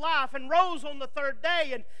eternal life, and rose on the 3rd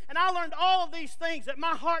day. And I learned all of these things, that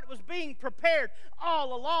my heart was being prepared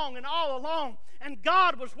all along. And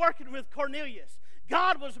God was working with Cornelius.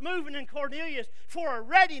 God was moving in Cornelius for a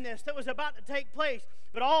readiness that was about to take place.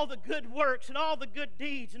 But all the good works and all the good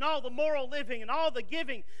deeds and all the moral living and all the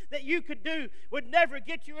giving that you could do would never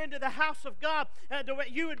get you into the house of God to where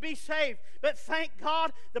you would be saved. But thank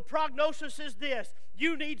God, the prognosis is this: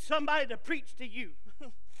 you need somebody to preach to you.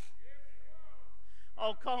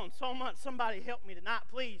 Oh, Colin, so much. Somebody help me tonight.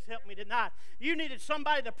 Please help me tonight. You needed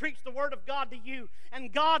somebody to preach the Word of God to you,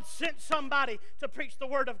 and God sent somebody to preach the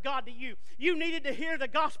Word of God to you. You needed to hear the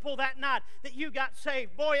gospel that night that you got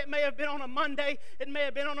saved. Boy, it may have been on a Monday. It may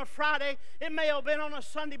have been on a Friday. It may have been on a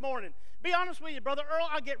Sunday morning. Be honest with you, Brother Earl,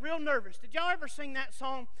 I get real nervous. Did y'all ever sing that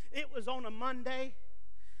song, "It was on a Monday"?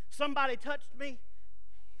 Somebody touched me.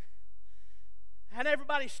 Had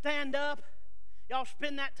everybody stand up. Y'all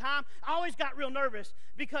spend that time. I always got real nervous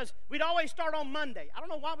because we'd always start on Monday. I don't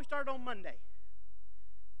know why we started on Monday.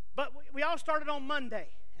 But we all started on Monday.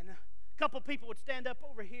 And a couple people would stand up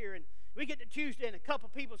over here. And we get to Tuesday, and a couple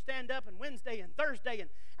people stand up, and Wednesday and Thursday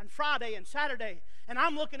and Friday and Saturday. And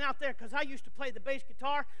I'm looking out there because I used to play the bass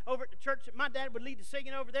guitar over at the church that my dad would lead the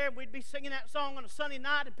singing over there. And we'd be singing that song on a Sunday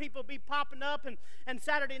night, and people would be popping up and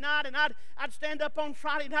Saturday night. And I'd stand up on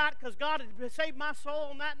Friday night because God had saved my soul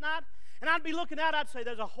on that night. And I'd be looking out, I'd say,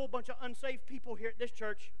 there's a whole bunch of unsaved people here at this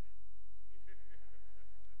church.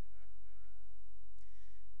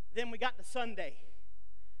 Then we got to Sunday.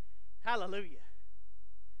 Hallelujah.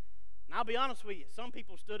 And I'll be honest with you, some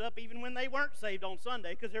people stood up even when they weren't saved on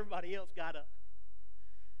Sunday because everybody else got up.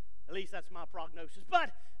 At least that's my prognosis.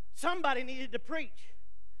 But somebody needed to preach.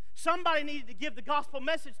 Somebody needed to give the gospel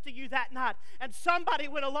message to you that night. And somebody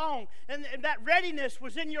went along, and that readiness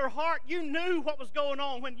was in your heart. You knew what was going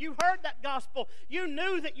on. When you heard that gospel, you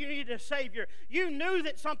knew that you needed a Savior. You knew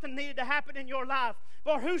that something needed to happen in your life.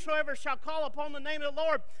 For whosoever shall call upon the name of the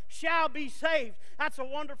Lord shall be saved. That's a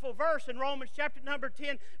wonderful verse in Romans chapter number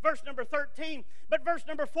 10, verse number 13. But verse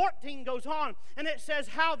number 14 goes on, and it says,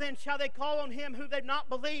 how then shall they call on him who they've not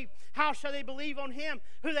believed? How shall they believe on him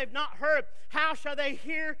who they've not heard? How shall they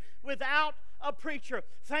hear without a preacher?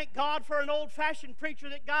 Thank God for an old-fashioned preacher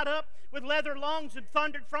that got up with leather lungs and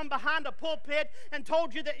thundered from behind a pulpit and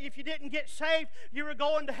told you that if you didn't get saved, you were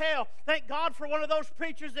going to hell. Thank God for one of those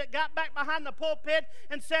preachers that got back behind the pulpit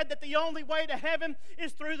and said that the only way to heaven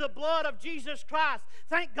is through the blood of Jesus Christ.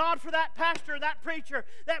 Thank God for that pastor, that preacher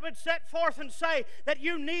that would set forth and say that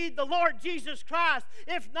you need the Lord Jesus Christ.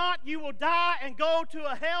 If not, you will die and go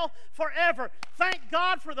to a hell forever. Thank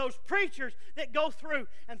God for those preachers that go through,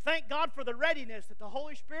 and thank God for the readiness that the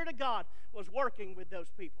Holy Spirit of God was working with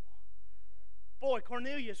those people. Boy,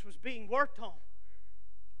 Cornelius was being worked on.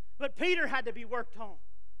 But Peter had to be worked on.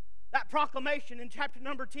 That proclamation in chapter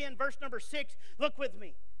number 10, verse number 6, look with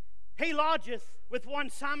me. He lodgeth with one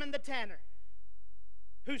Simon the tanner,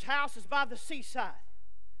 whose house is by the seaside.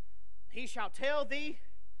 He shall tell thee,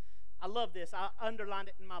 I love this, I underlined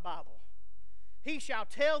it in my Bible. He shall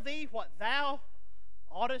tell thee what thou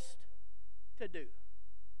oughtest to do.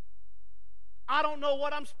 I don't know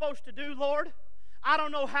what I'm supposed to do, Lord. I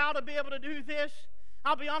don't know how to be able to do this.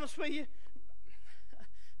 I'll be honest with you.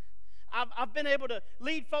 I've been able to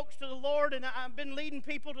lead folks to the Lord, and I've been leading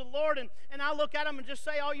people to the Lord, and I look at them and just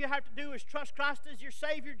say, all you have to do is trust Christ as your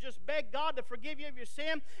Savior. Just beg God to forgive you of your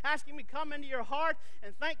sin. Ask Him to come into your heart,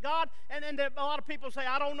 and thank God. And then a lot of people say,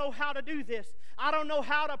 I don't know how to do this. I don't know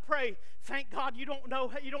how to pray. Thank God you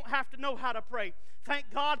don't have to know how to pray.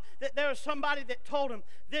 Thank God that there was somebody that told him,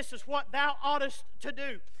 this is what thou oughtest to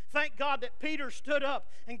do. Thank God that Peter stood up,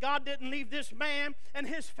 and God didn't leave this man and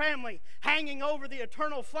his family hanging over the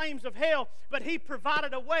eternal flames of hell, but He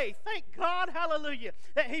provided a way. Thank God, hallelujah,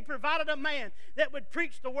 that He provided a man that would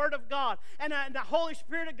preach the Word of God, and the Holy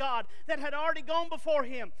Spirit of God that had already gone before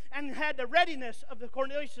him and had the readiness of the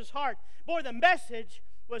Cornelius' heart. Boy, the message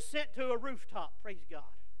was sent to a rooftop, praise God.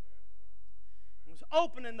 It was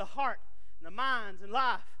opening the heart and the minds and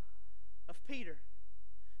life of Peter.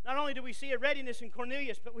 Not only do we see a readiness in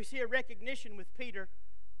Cornelius, but we see a recognition with Peter.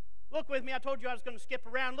 Look with me. I told you I was going to skip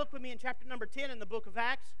around. Look with me in chapter number 10 in the book of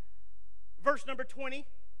Acts. Verse number 20.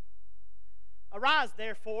 Arise,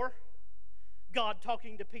 therefore, God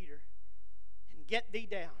talking to Peter, and get thee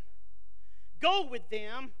down. Go with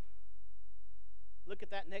them. Look at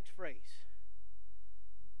that next phrase.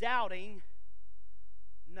 Doubting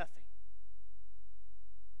nothing.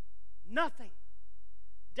 Nothing.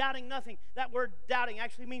 Doubting nothing. That word doubting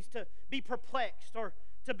actually means to be perplexed or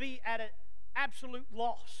to be at an absolute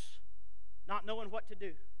loss, not knowing what to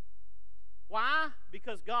do. Why?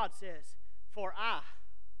 Because God says, for I.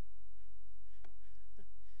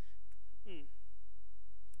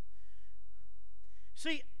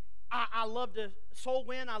 See, I love to soul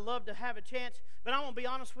win. I love to have a chance, but I'm going to be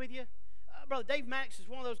honest with you. Brother Dave Maddox is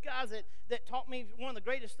one of those guys that taught me one of the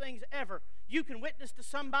greatest things ever. You can witness to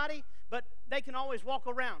somebody, but they can always walk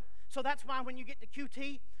around. So that's why when you get to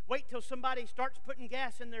QT, wait till somebody starts putting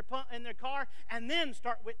gas in their car and then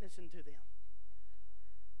start witnessing to them.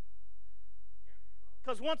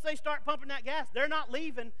 Because once they start pumping that gas, they're not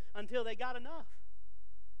leaving until they got enough.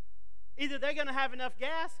 Either they're going to have enough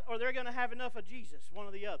gas or they're going to have enough of Jesus, one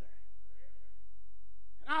or the other.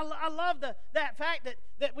 I love that fact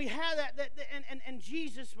that we have that and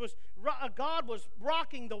Jesus was, God was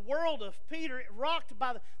rocking the world of Peter, rocked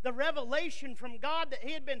by the revelation from God that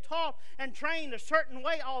he had been taught and trained a certain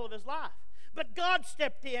way all of his life. But God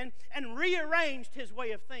stepped in and rearranged his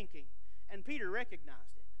way of thinking, and Peter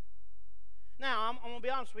recognized it. Now, I'm going to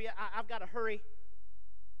be honest with you, I've got to hurry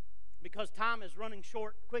because time is running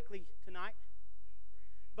short quickly tonight.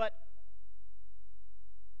 But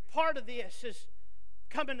part of this is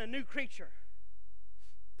becoming a new creature.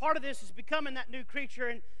 Part of this is becoming that new creature,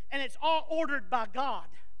 and it's all ordered by God.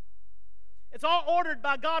 It's all ordered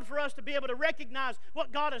by God for us to be able to recognize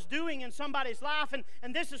what God is doing in somebody's life,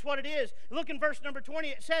 and this is what it is. Look in verse number 20,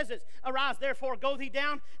 it says this, arise therefore, go thee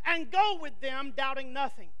down, and go with them, doubting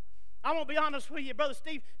nothing. I'm going to be honest with you, Brother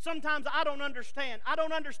Steve. Sometimes I don't understand. I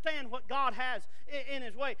don't understand what God has in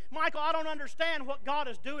His way. Michael, I don't understand what God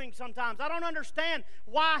is doing sometimes. I don't understand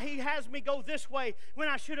why He has me go this way when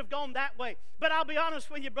I should have gone that way. But I'll be honest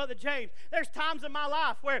with you, Brother James. There's times in my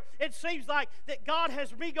life where it seems like that God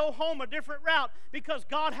has me go home a different route because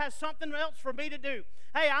God has something else for me to do.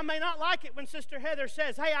 Hey, I may not like it when Sister Heather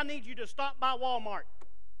says, hey, I need you to stop by Walmart.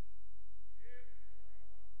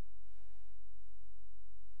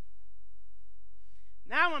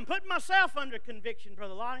 Now I'm putting myself under conviction,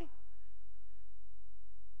 Brother Lonnie.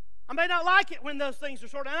 I may not like it when those things are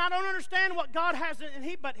sorted, and I don't understand what God has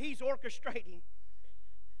in but He's orchestrating.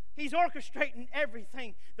 He's orchestrating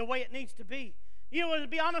everything the way it needs to be. You know, to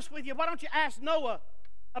be honest with you, why don't you ask Noah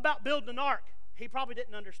about building an ark? He probably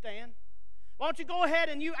didn't understand. Why don't you go ahead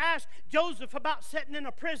and you ask Joseph about sitting in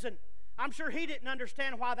a prison? I'm sure he didn't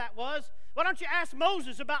understand why that was. Why don't you ask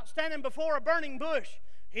Moses about standing before a burning bush?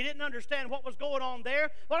 He didn't understand what was going on there.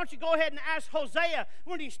 Why don't you go ahead and ask Hosea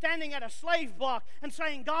when he's standing at a slave block and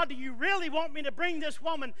saying, God, do you really want me to bring this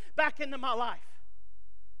woman back into my life?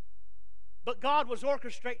 But God was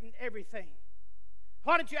orchestrating everything.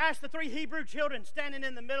 Why don't you ask the 3 Hebrew children standing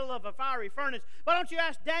in the middle of a fiery furnace? Why don't you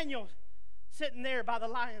ask Daniel sitting there by the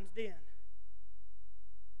lion's den?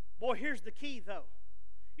 Boy, here's the key, though.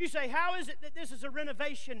 You say, how is it that this is a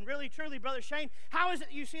renovation? Really, truly, Brother Shane, how is it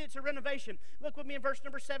you see it's a renovation? Look with me in verse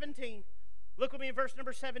number 17. Look with me in verse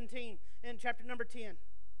number 17 in chapter number 10.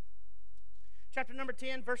 Chapter number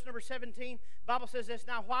 10, verse number 17. The Bible says this,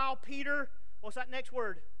 now while Peter, what's that next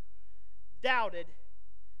word? Doubted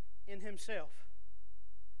in himself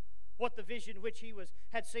what the vision which he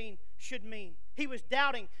had seen should mean. He was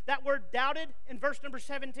doubting. That word doubted in verse number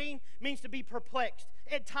 17 means to be perplexed,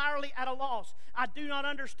 entirely at a loss. I do not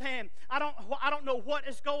understand. I don't know what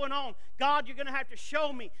is going on. God, you're going to have to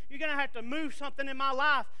show me. You're going to have to move something in my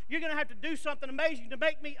life. You're going to have to do something amazing to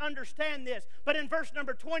make me understand this. But in verse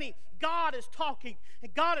number 20, God is talking,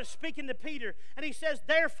 and God is speaking to Peter, and He says,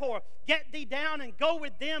 therefore, get thee down and go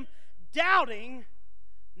with them, doubting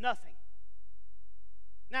nothing.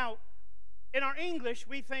 Now, in our English,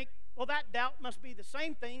 we think, well, that doubt must be the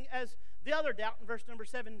same thing as the other doubt in verse number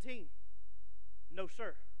 17. No,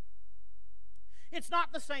 sir. It's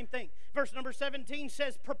not the same thing. Verse number 17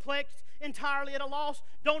 says perplexed, entirely at a loss,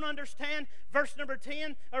 don't understand. Verse number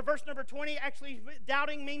 10 or verse number 20, actually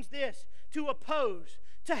doubting means this, to oppose,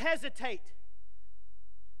 to hesitate.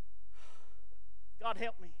 God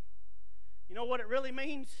help me. You know what it really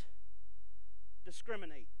means?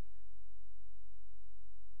 Discriminate.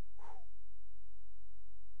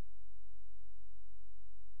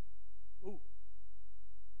 Ooh.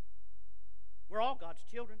 We're all God's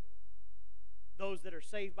children. Those that are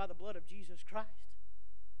saved by the blood of Jesus Christ.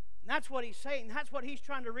 And that's what He's saying. That's what He's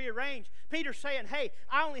trying to rearrange. Peter's saying, hey,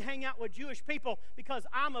 I only hang out with Jewish people because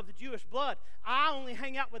I'm of the Jewish blood. I only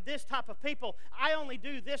hang out with this type of people. I only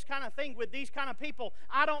do this kind of thing with these kind of people.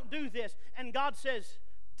 I don't do this. And God says,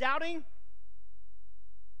 doubting,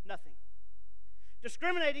 nothing.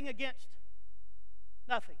 Discriminating against,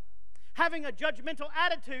 nothing. Having a judgmental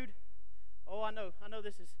attitude. Oh, I know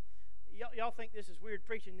this is, y'all think this is weird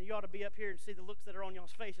preaching. You ought to be up here and see the looks that are on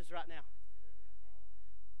y'all's faces right now.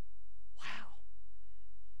 Wow.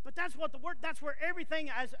 But that's what the word, that's where everything,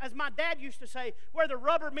 as my dad used to say, where the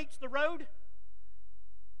rubber meets the road,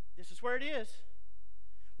 this is where it is.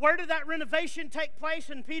 Where did that renovation take place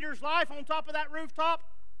in Peter's life on top of that rooftop?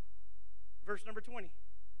 Verse number 20.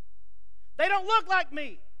 They don't look like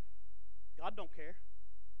me. God don't care.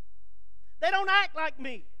 They don't act like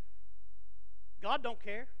me. God don't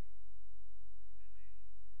care.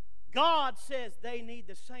 God says they need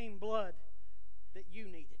the same blood that you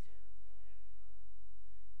needed.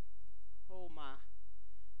 Oh my.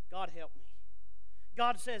 God help me.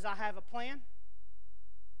 God says, I have a plan.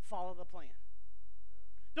 Follow the plan.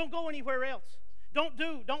 Don't go anywhere else. Don't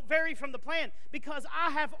vary from the plan, because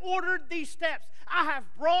I have ordered these steps. I have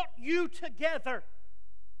brought you together.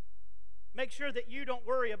 Make sure that you don't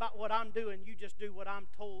worry about what I'm doing. You just do what I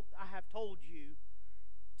have told you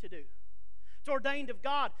to do. It's ordained of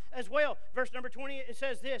God as well. Verse number 20, it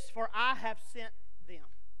says this, for I have sent them.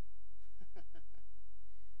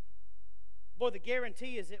 Boy, the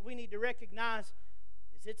guarantee is that we need to recognize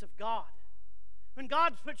is it's of God. When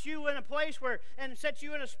God puts you in a place and sets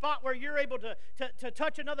you in a spot where you're able to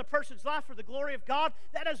touch another person's life for the glory of God,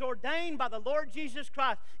 that is ordained by the Lord Jesus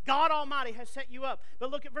Christ. God Almighty has set you up.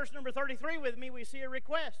 But look at verse number 33 with me. We see a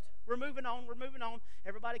request. We're moving on.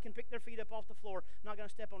 Everybody can pick their feet up off the floor. I'm not going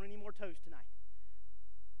to step on any more toes tonight.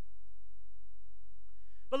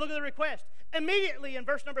 But look at the request. Immediately in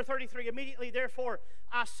verse number 33, immediately therefore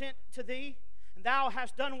I sent to thee. and thou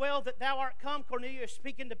hast done well that thou art come. Cornelius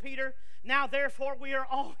speaking to Peter. Now therefore we are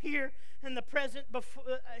all here in the present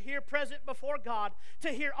before God, to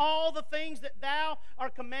hear all the things that thou are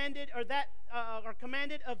commanded, or that are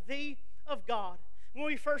commanded of thee of God. When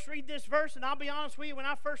we first read this verse, and I'll be honest with you, when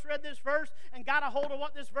I first read this verse and got a hold of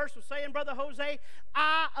what this verse was saying, Brother Jose,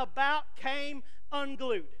 I about came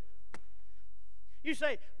unglued. You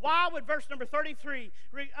say, why would verse number 33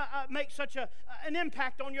 make such an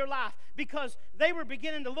impact on your life? Because they were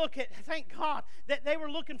beginning to look at, thank God, that they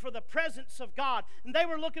were looking for the presence of God, and they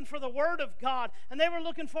were looking for the Word of God, and they were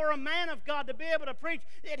looking for a man of God to be able to preach.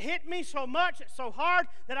 It hit me so much, it's so hard,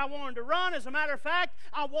 that I wanted to run. As a matter of fact,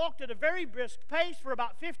 I walked at a very brisk pace for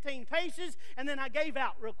about 15 paces, and then I gave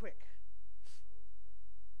out real quick.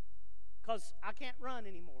 Because I can't run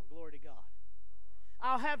anymore, glory to God.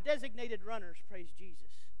 I'll have designated runners, praise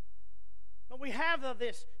Jesus. But we have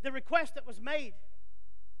the request that was made.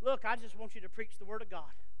 Look, I just want you to preach the Word of God.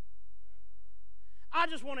 I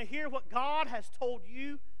just want to hear what God has told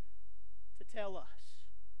you to tell us.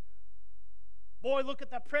 Boy, look at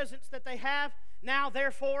the presence that they have. Now,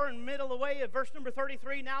 therefore, in the middle of the way of verse number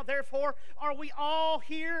 33, now, therefore, are we all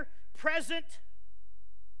here present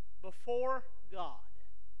before God?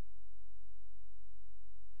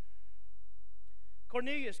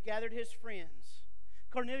 Cornelius gathered his friends.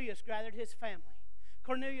 Cornelius gathered his family.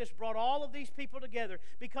 Cornelius brought all of these people together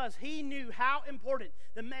because he knew how important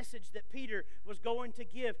the message that Peter was going to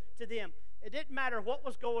give to them. It didn't matter what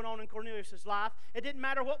was going on in Cornelius' life. It didn't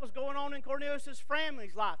matter what was going on in Cornelius'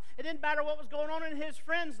 family's life. It didn't matter what was going on in his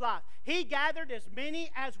friend's life. He gathered as many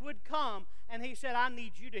as would come, and he said, I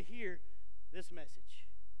need you to hear this message.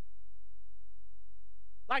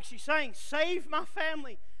 Like she's saying, save my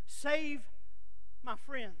family, save my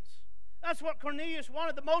friends. That's what Cornelius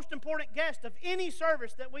wanted. The most important guest of any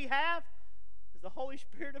service that we have is the Holy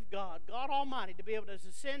Spirit of God, God Almighty, to be able to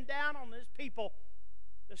descend down on this people.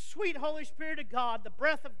 The sweet Holy Spirit of God, the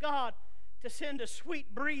breath of God, to send a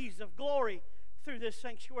sweet breeze of glory through this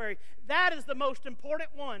sanctuary. That is the most important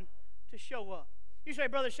one to show up. You say,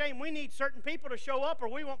 Brother Shane, we need certain people to show up or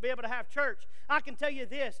we won't be able to have church. I can tell you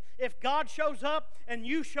this, if God shows up and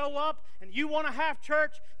you show up and you want to have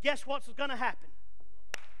church, guess what's going to happen?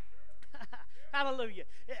 Hallelujah.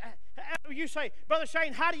 You say, Brother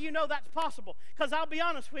Shane, how do you know that's possible? Because I'll be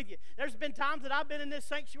honest with you. There's been times that I've been in this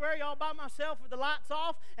sanctuary all by myself with the lights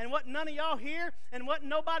off, and wasn't none of y'all here, and wasn't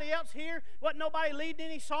nobody else here, wasn't nobody leading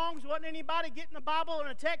any songs, wasn't anybody getting a Bible and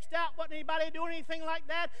a text out, wasn't anybody doing anything like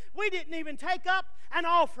that. We didn't even take up an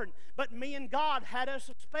offering. But me and God had us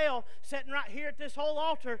a spell sitting right here at this whole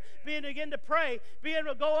altar, being begin to pray, being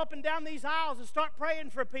able to go up and down these aisles and start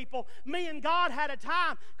praying for people. Me and God had a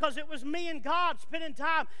time because it was me and God spending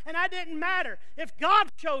time, and I didn't matter if God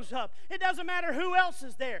shows up. It doesn't matter who else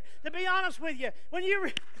is there. To be honest with you, when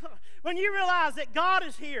you realize that God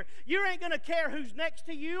is here, you ain't going to care who's next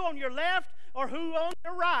to you on your left or who on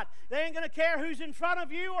your right. They ain't going to care who's in front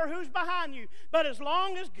of you or who's behind you. But as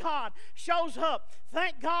long as God shows up,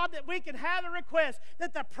 thank God that we can have a request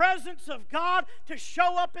that the presence of God to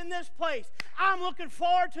show up in this place. I'm looking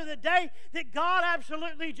forward to the day that God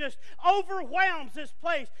absolutely just overwhelms this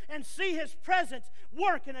place and see His presence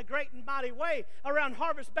work in a great and mighty way around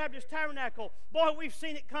Harvest Baptist Tabernacle. Boy, we've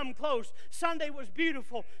seen it come close. Sunday was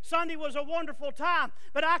beautiful. Sunday was a wonderful time.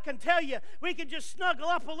 But I can tell you, we can just snuggle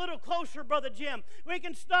up a little closer, Brother Jim. We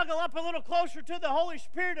can snuggle up a little closer to the Holy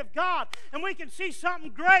Spirit of God, and we can see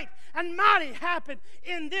something great and mighty happen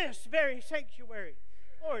in this very sanctuary.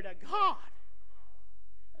 Glory to God.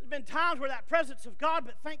 There's been times where that presence of God,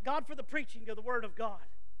 but thank God for the preaching of the Word of God.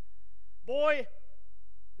 Boy,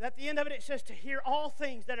 at the end of it, it says to hear all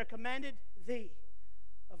things that are commanded thee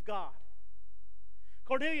of God.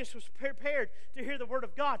 Cornelius was prepared to hear the Word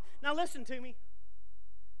of God. Now listen to me.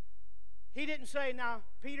 He didn't say, now,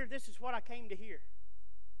 Peter, this is what I came to hear.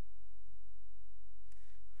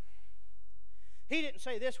 He didn't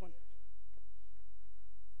say this one.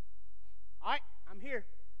 All right, I'm here.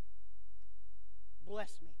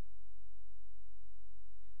 Bless me.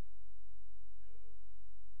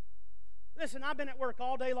 Listen, I've been at work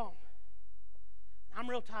all day long. I'm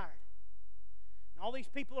real tired. And all these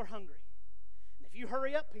people are hungry. And if you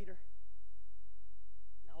hurry up, Peter.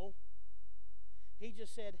 No. He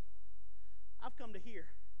just said, I've come to hear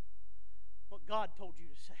what God told you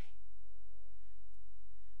to say.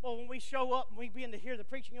 Well, when we show up and we begin to hear the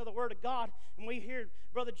preaching of the Word of God, and we hear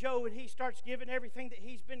Brother Joe, and he starts giving everything that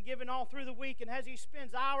he's been given all through the week, and as he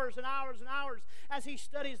spends hours and hours and hours as he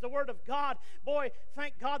studies the Word of God, boy,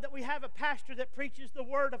 thank God that we have a pastor that preaches the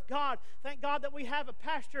Word of God. Thank God that we have a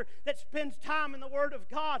pastor that spends time in the Word of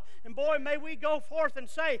God. And boy, may we go forth and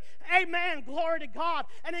say, amen, glory to God,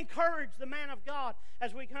 and encourage the man of God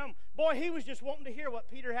as we come. Boy, he was just wanting to hear what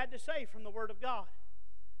Peter had to say from the Word of God.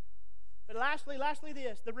 But lastly,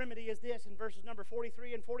 the remedy is this in verses number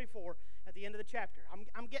 43 and 44 at the end of the chapter.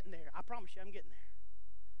 I'm getting there. I promise you I'm getting there.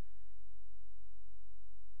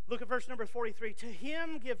 Look at verse number 43. To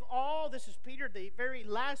him give all, this is Peter, the very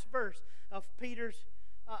last verse of Peter's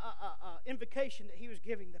invocation that he was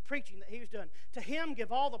giving, the preaching that he was doing. To him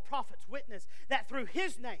give all the prophets witness that through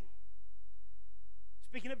his name,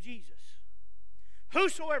 speaking of Jesus,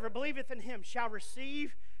 whosoever believeth in him shall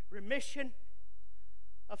receive remission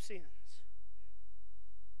of sins.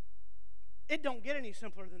 It don't get any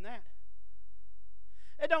simpler than that.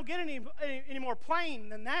 It don't get any more plain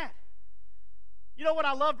than that. You know what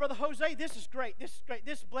I love, Brother Jose? This is great. This is great.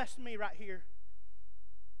 This blessed me right here.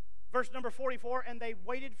 Verse number 44, and they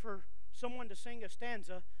waited for someone to sing a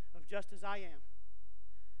stanza of Just As I Am.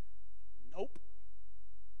 Nope.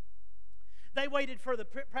 They waited for the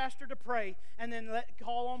pastor to pray and then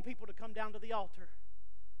call on people to come down to the altar.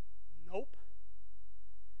 Nope.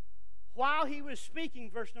 While he was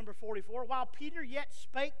speaking, verse number 44, while Peter yet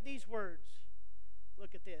spake these words,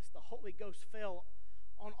 look at this, the Holy Ghost fell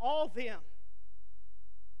on all them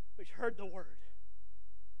which heard the word.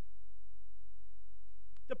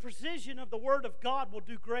 The precision of the Word of God will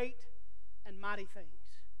do great and mighty things.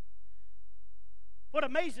 What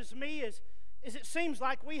amazes me is it seems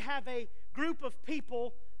like we have a group of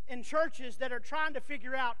people in churches that are trying to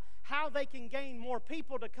figure out how they can gain more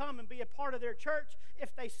people to come and be a part of their church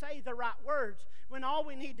if they say the right words, when all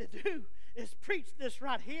we need to do is preach this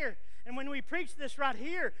right here. And when we preach this right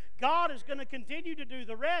here, God is going to continue to do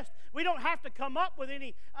the rest. We don't have to come up with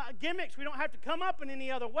any gimmicks. We don't have to come up in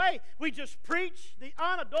any other way. We just preach the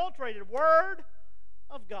unadulterated Word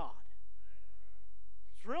of God.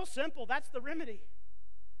 It's real simple. That's the remedy.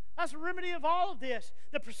 That's the remedy of all of this,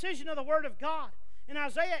 the precision of the Word of God. In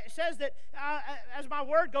Isaiah, it says that as my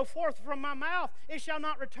word go forth from my mouth, it shall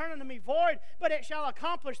not return unto me void, but it shall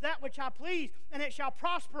accomplish that which I please, and it shall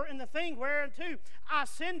prosper in the thing whereunto I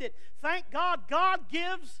send it. Thank God, God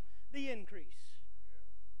gives the increase.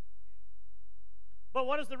 But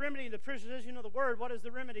what is the remedy? The precision of the word. What is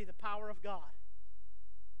the remedy? The power of God.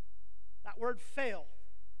 That word fail,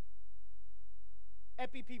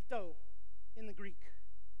 epipipto in the Greek.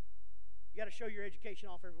 You got to show your education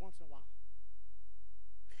off every once in a while.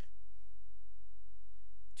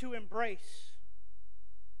 To embrace.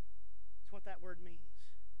 That's what that word means.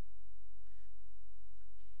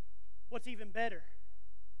 What's even better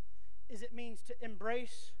is it means to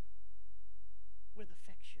embrace with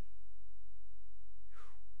affection. Whew.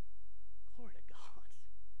 Glory to God.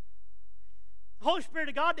 The Holy Spirit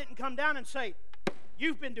of God didn't come down and say,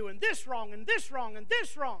 you've been doing this wrong and this wrong and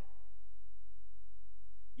this wrong.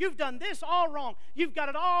 You've done this all wrong. You've got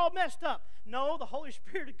it all messed up. No, the Holy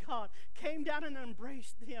Spirit of God came down and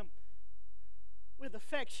embraced them with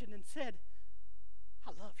affection and said, I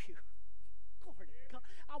love you. Glory to God.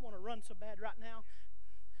 I want to run so bad right now,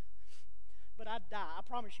 but I'd die. I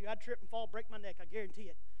promise you, I'd trip and fall, break my neck. I guarantee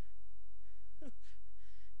it.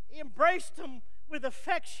 He embraced them with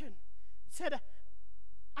affection. Said,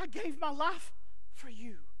 I gave my life for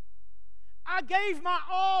you. I gave my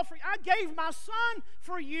all for you. I gave my son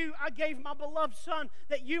for you. I gave my beloved son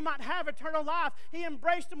that you might have eternal life. He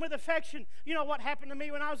embraced him with affection. You know what happened to me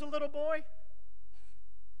when I was a little boy?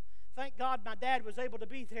 Thank God my dad was able to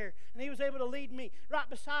be there, and he was able to lead me right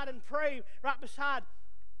beside and pray right beside.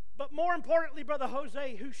 But more importantly, Brother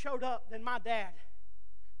Jose, who showed up than my dad?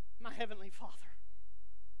 My Heavenly Father.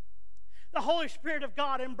 The Holy Spirit of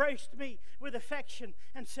God embraced me with affection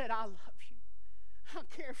and said, I love you. I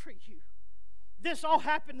care for you. This all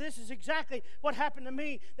happened. This is exactly what happened to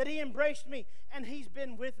me, that He embraced me, and He's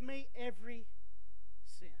been with me ever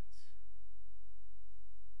since.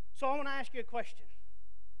 So I want to ask you a question.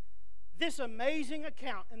 This amazing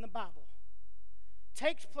account in the Bible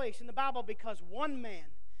takes place in the Bible because one man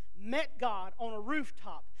met God on a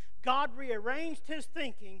rooftop. God rearranged his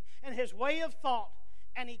thinking and his way of thought,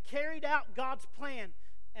 and he carried out God's plan,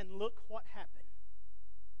 and look what happened.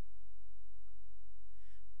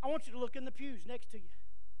 I want you to look in the pews next to you.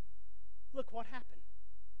 Look what happened.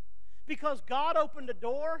 Because God opened a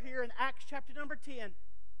door here in Acts chapter number 10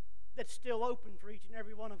 that's still open for each and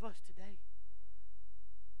every one of us today.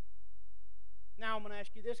 Now I'm going to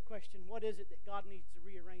ask you this question. What is it that God needs to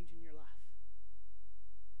rearrange in your life?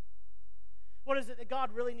 What is it that God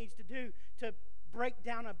really needs to do to break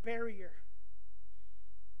down a barrier?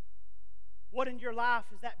 What in your life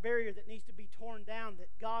is that barrier that needs to be torn down that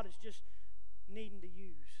God is just needing to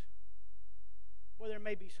use? Well, there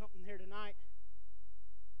may be something here tonight.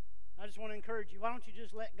 I just want to encourage you. Why don't you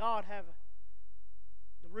just let God have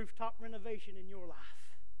the rooftop renovation in your life?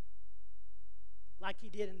 Like He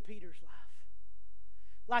did in Peter's life.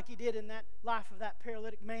 Like He did in that life of that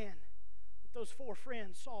paralytic man. That those 4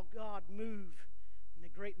 friends saw God move in a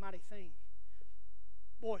great mighty thing.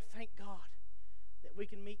 Boy, thank God that we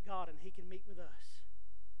can meet God and He can meet with us.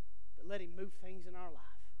 But let Him move things in our life.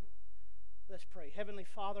 Let's pray. Heavenly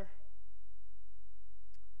Father,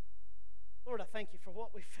 Lord, I thank You for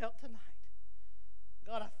what we felt tonight.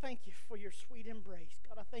 God, I thank You for Your sweet embrace.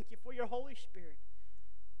 God, I thank You for Your Holy Spirit.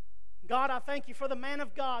 God, I thank You for the man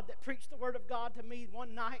of God that preached the Word of God to me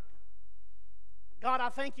one night. God, I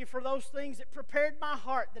thank You for those things that prepared my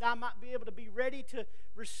heart that I might be able to be ready to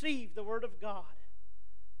receive the Word of God.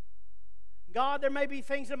 God, there may be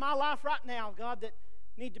things in my life right now, God, that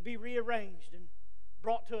need to be rearranged and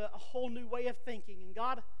brought to a whole new way of thinking. And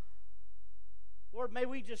God, Lord, may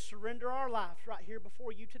we just surrender our lives right here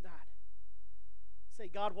before You tonight. Say,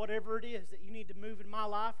 God, whatever it is that You need to move in my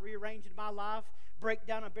life, rearrange in my life, break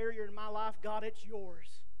down a barrier in my life, God, it's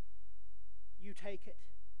Yours. You take it.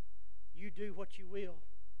 You do what You will.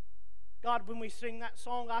 God, when we sing that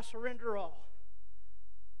song, I surrender all,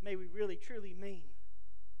 may we really truly mean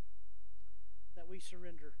that we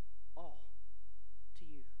surrender all to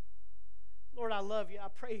You. Lord, I love You. I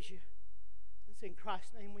praise You. It's in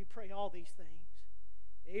Christ's name we pray all these things.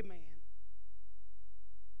 Amen.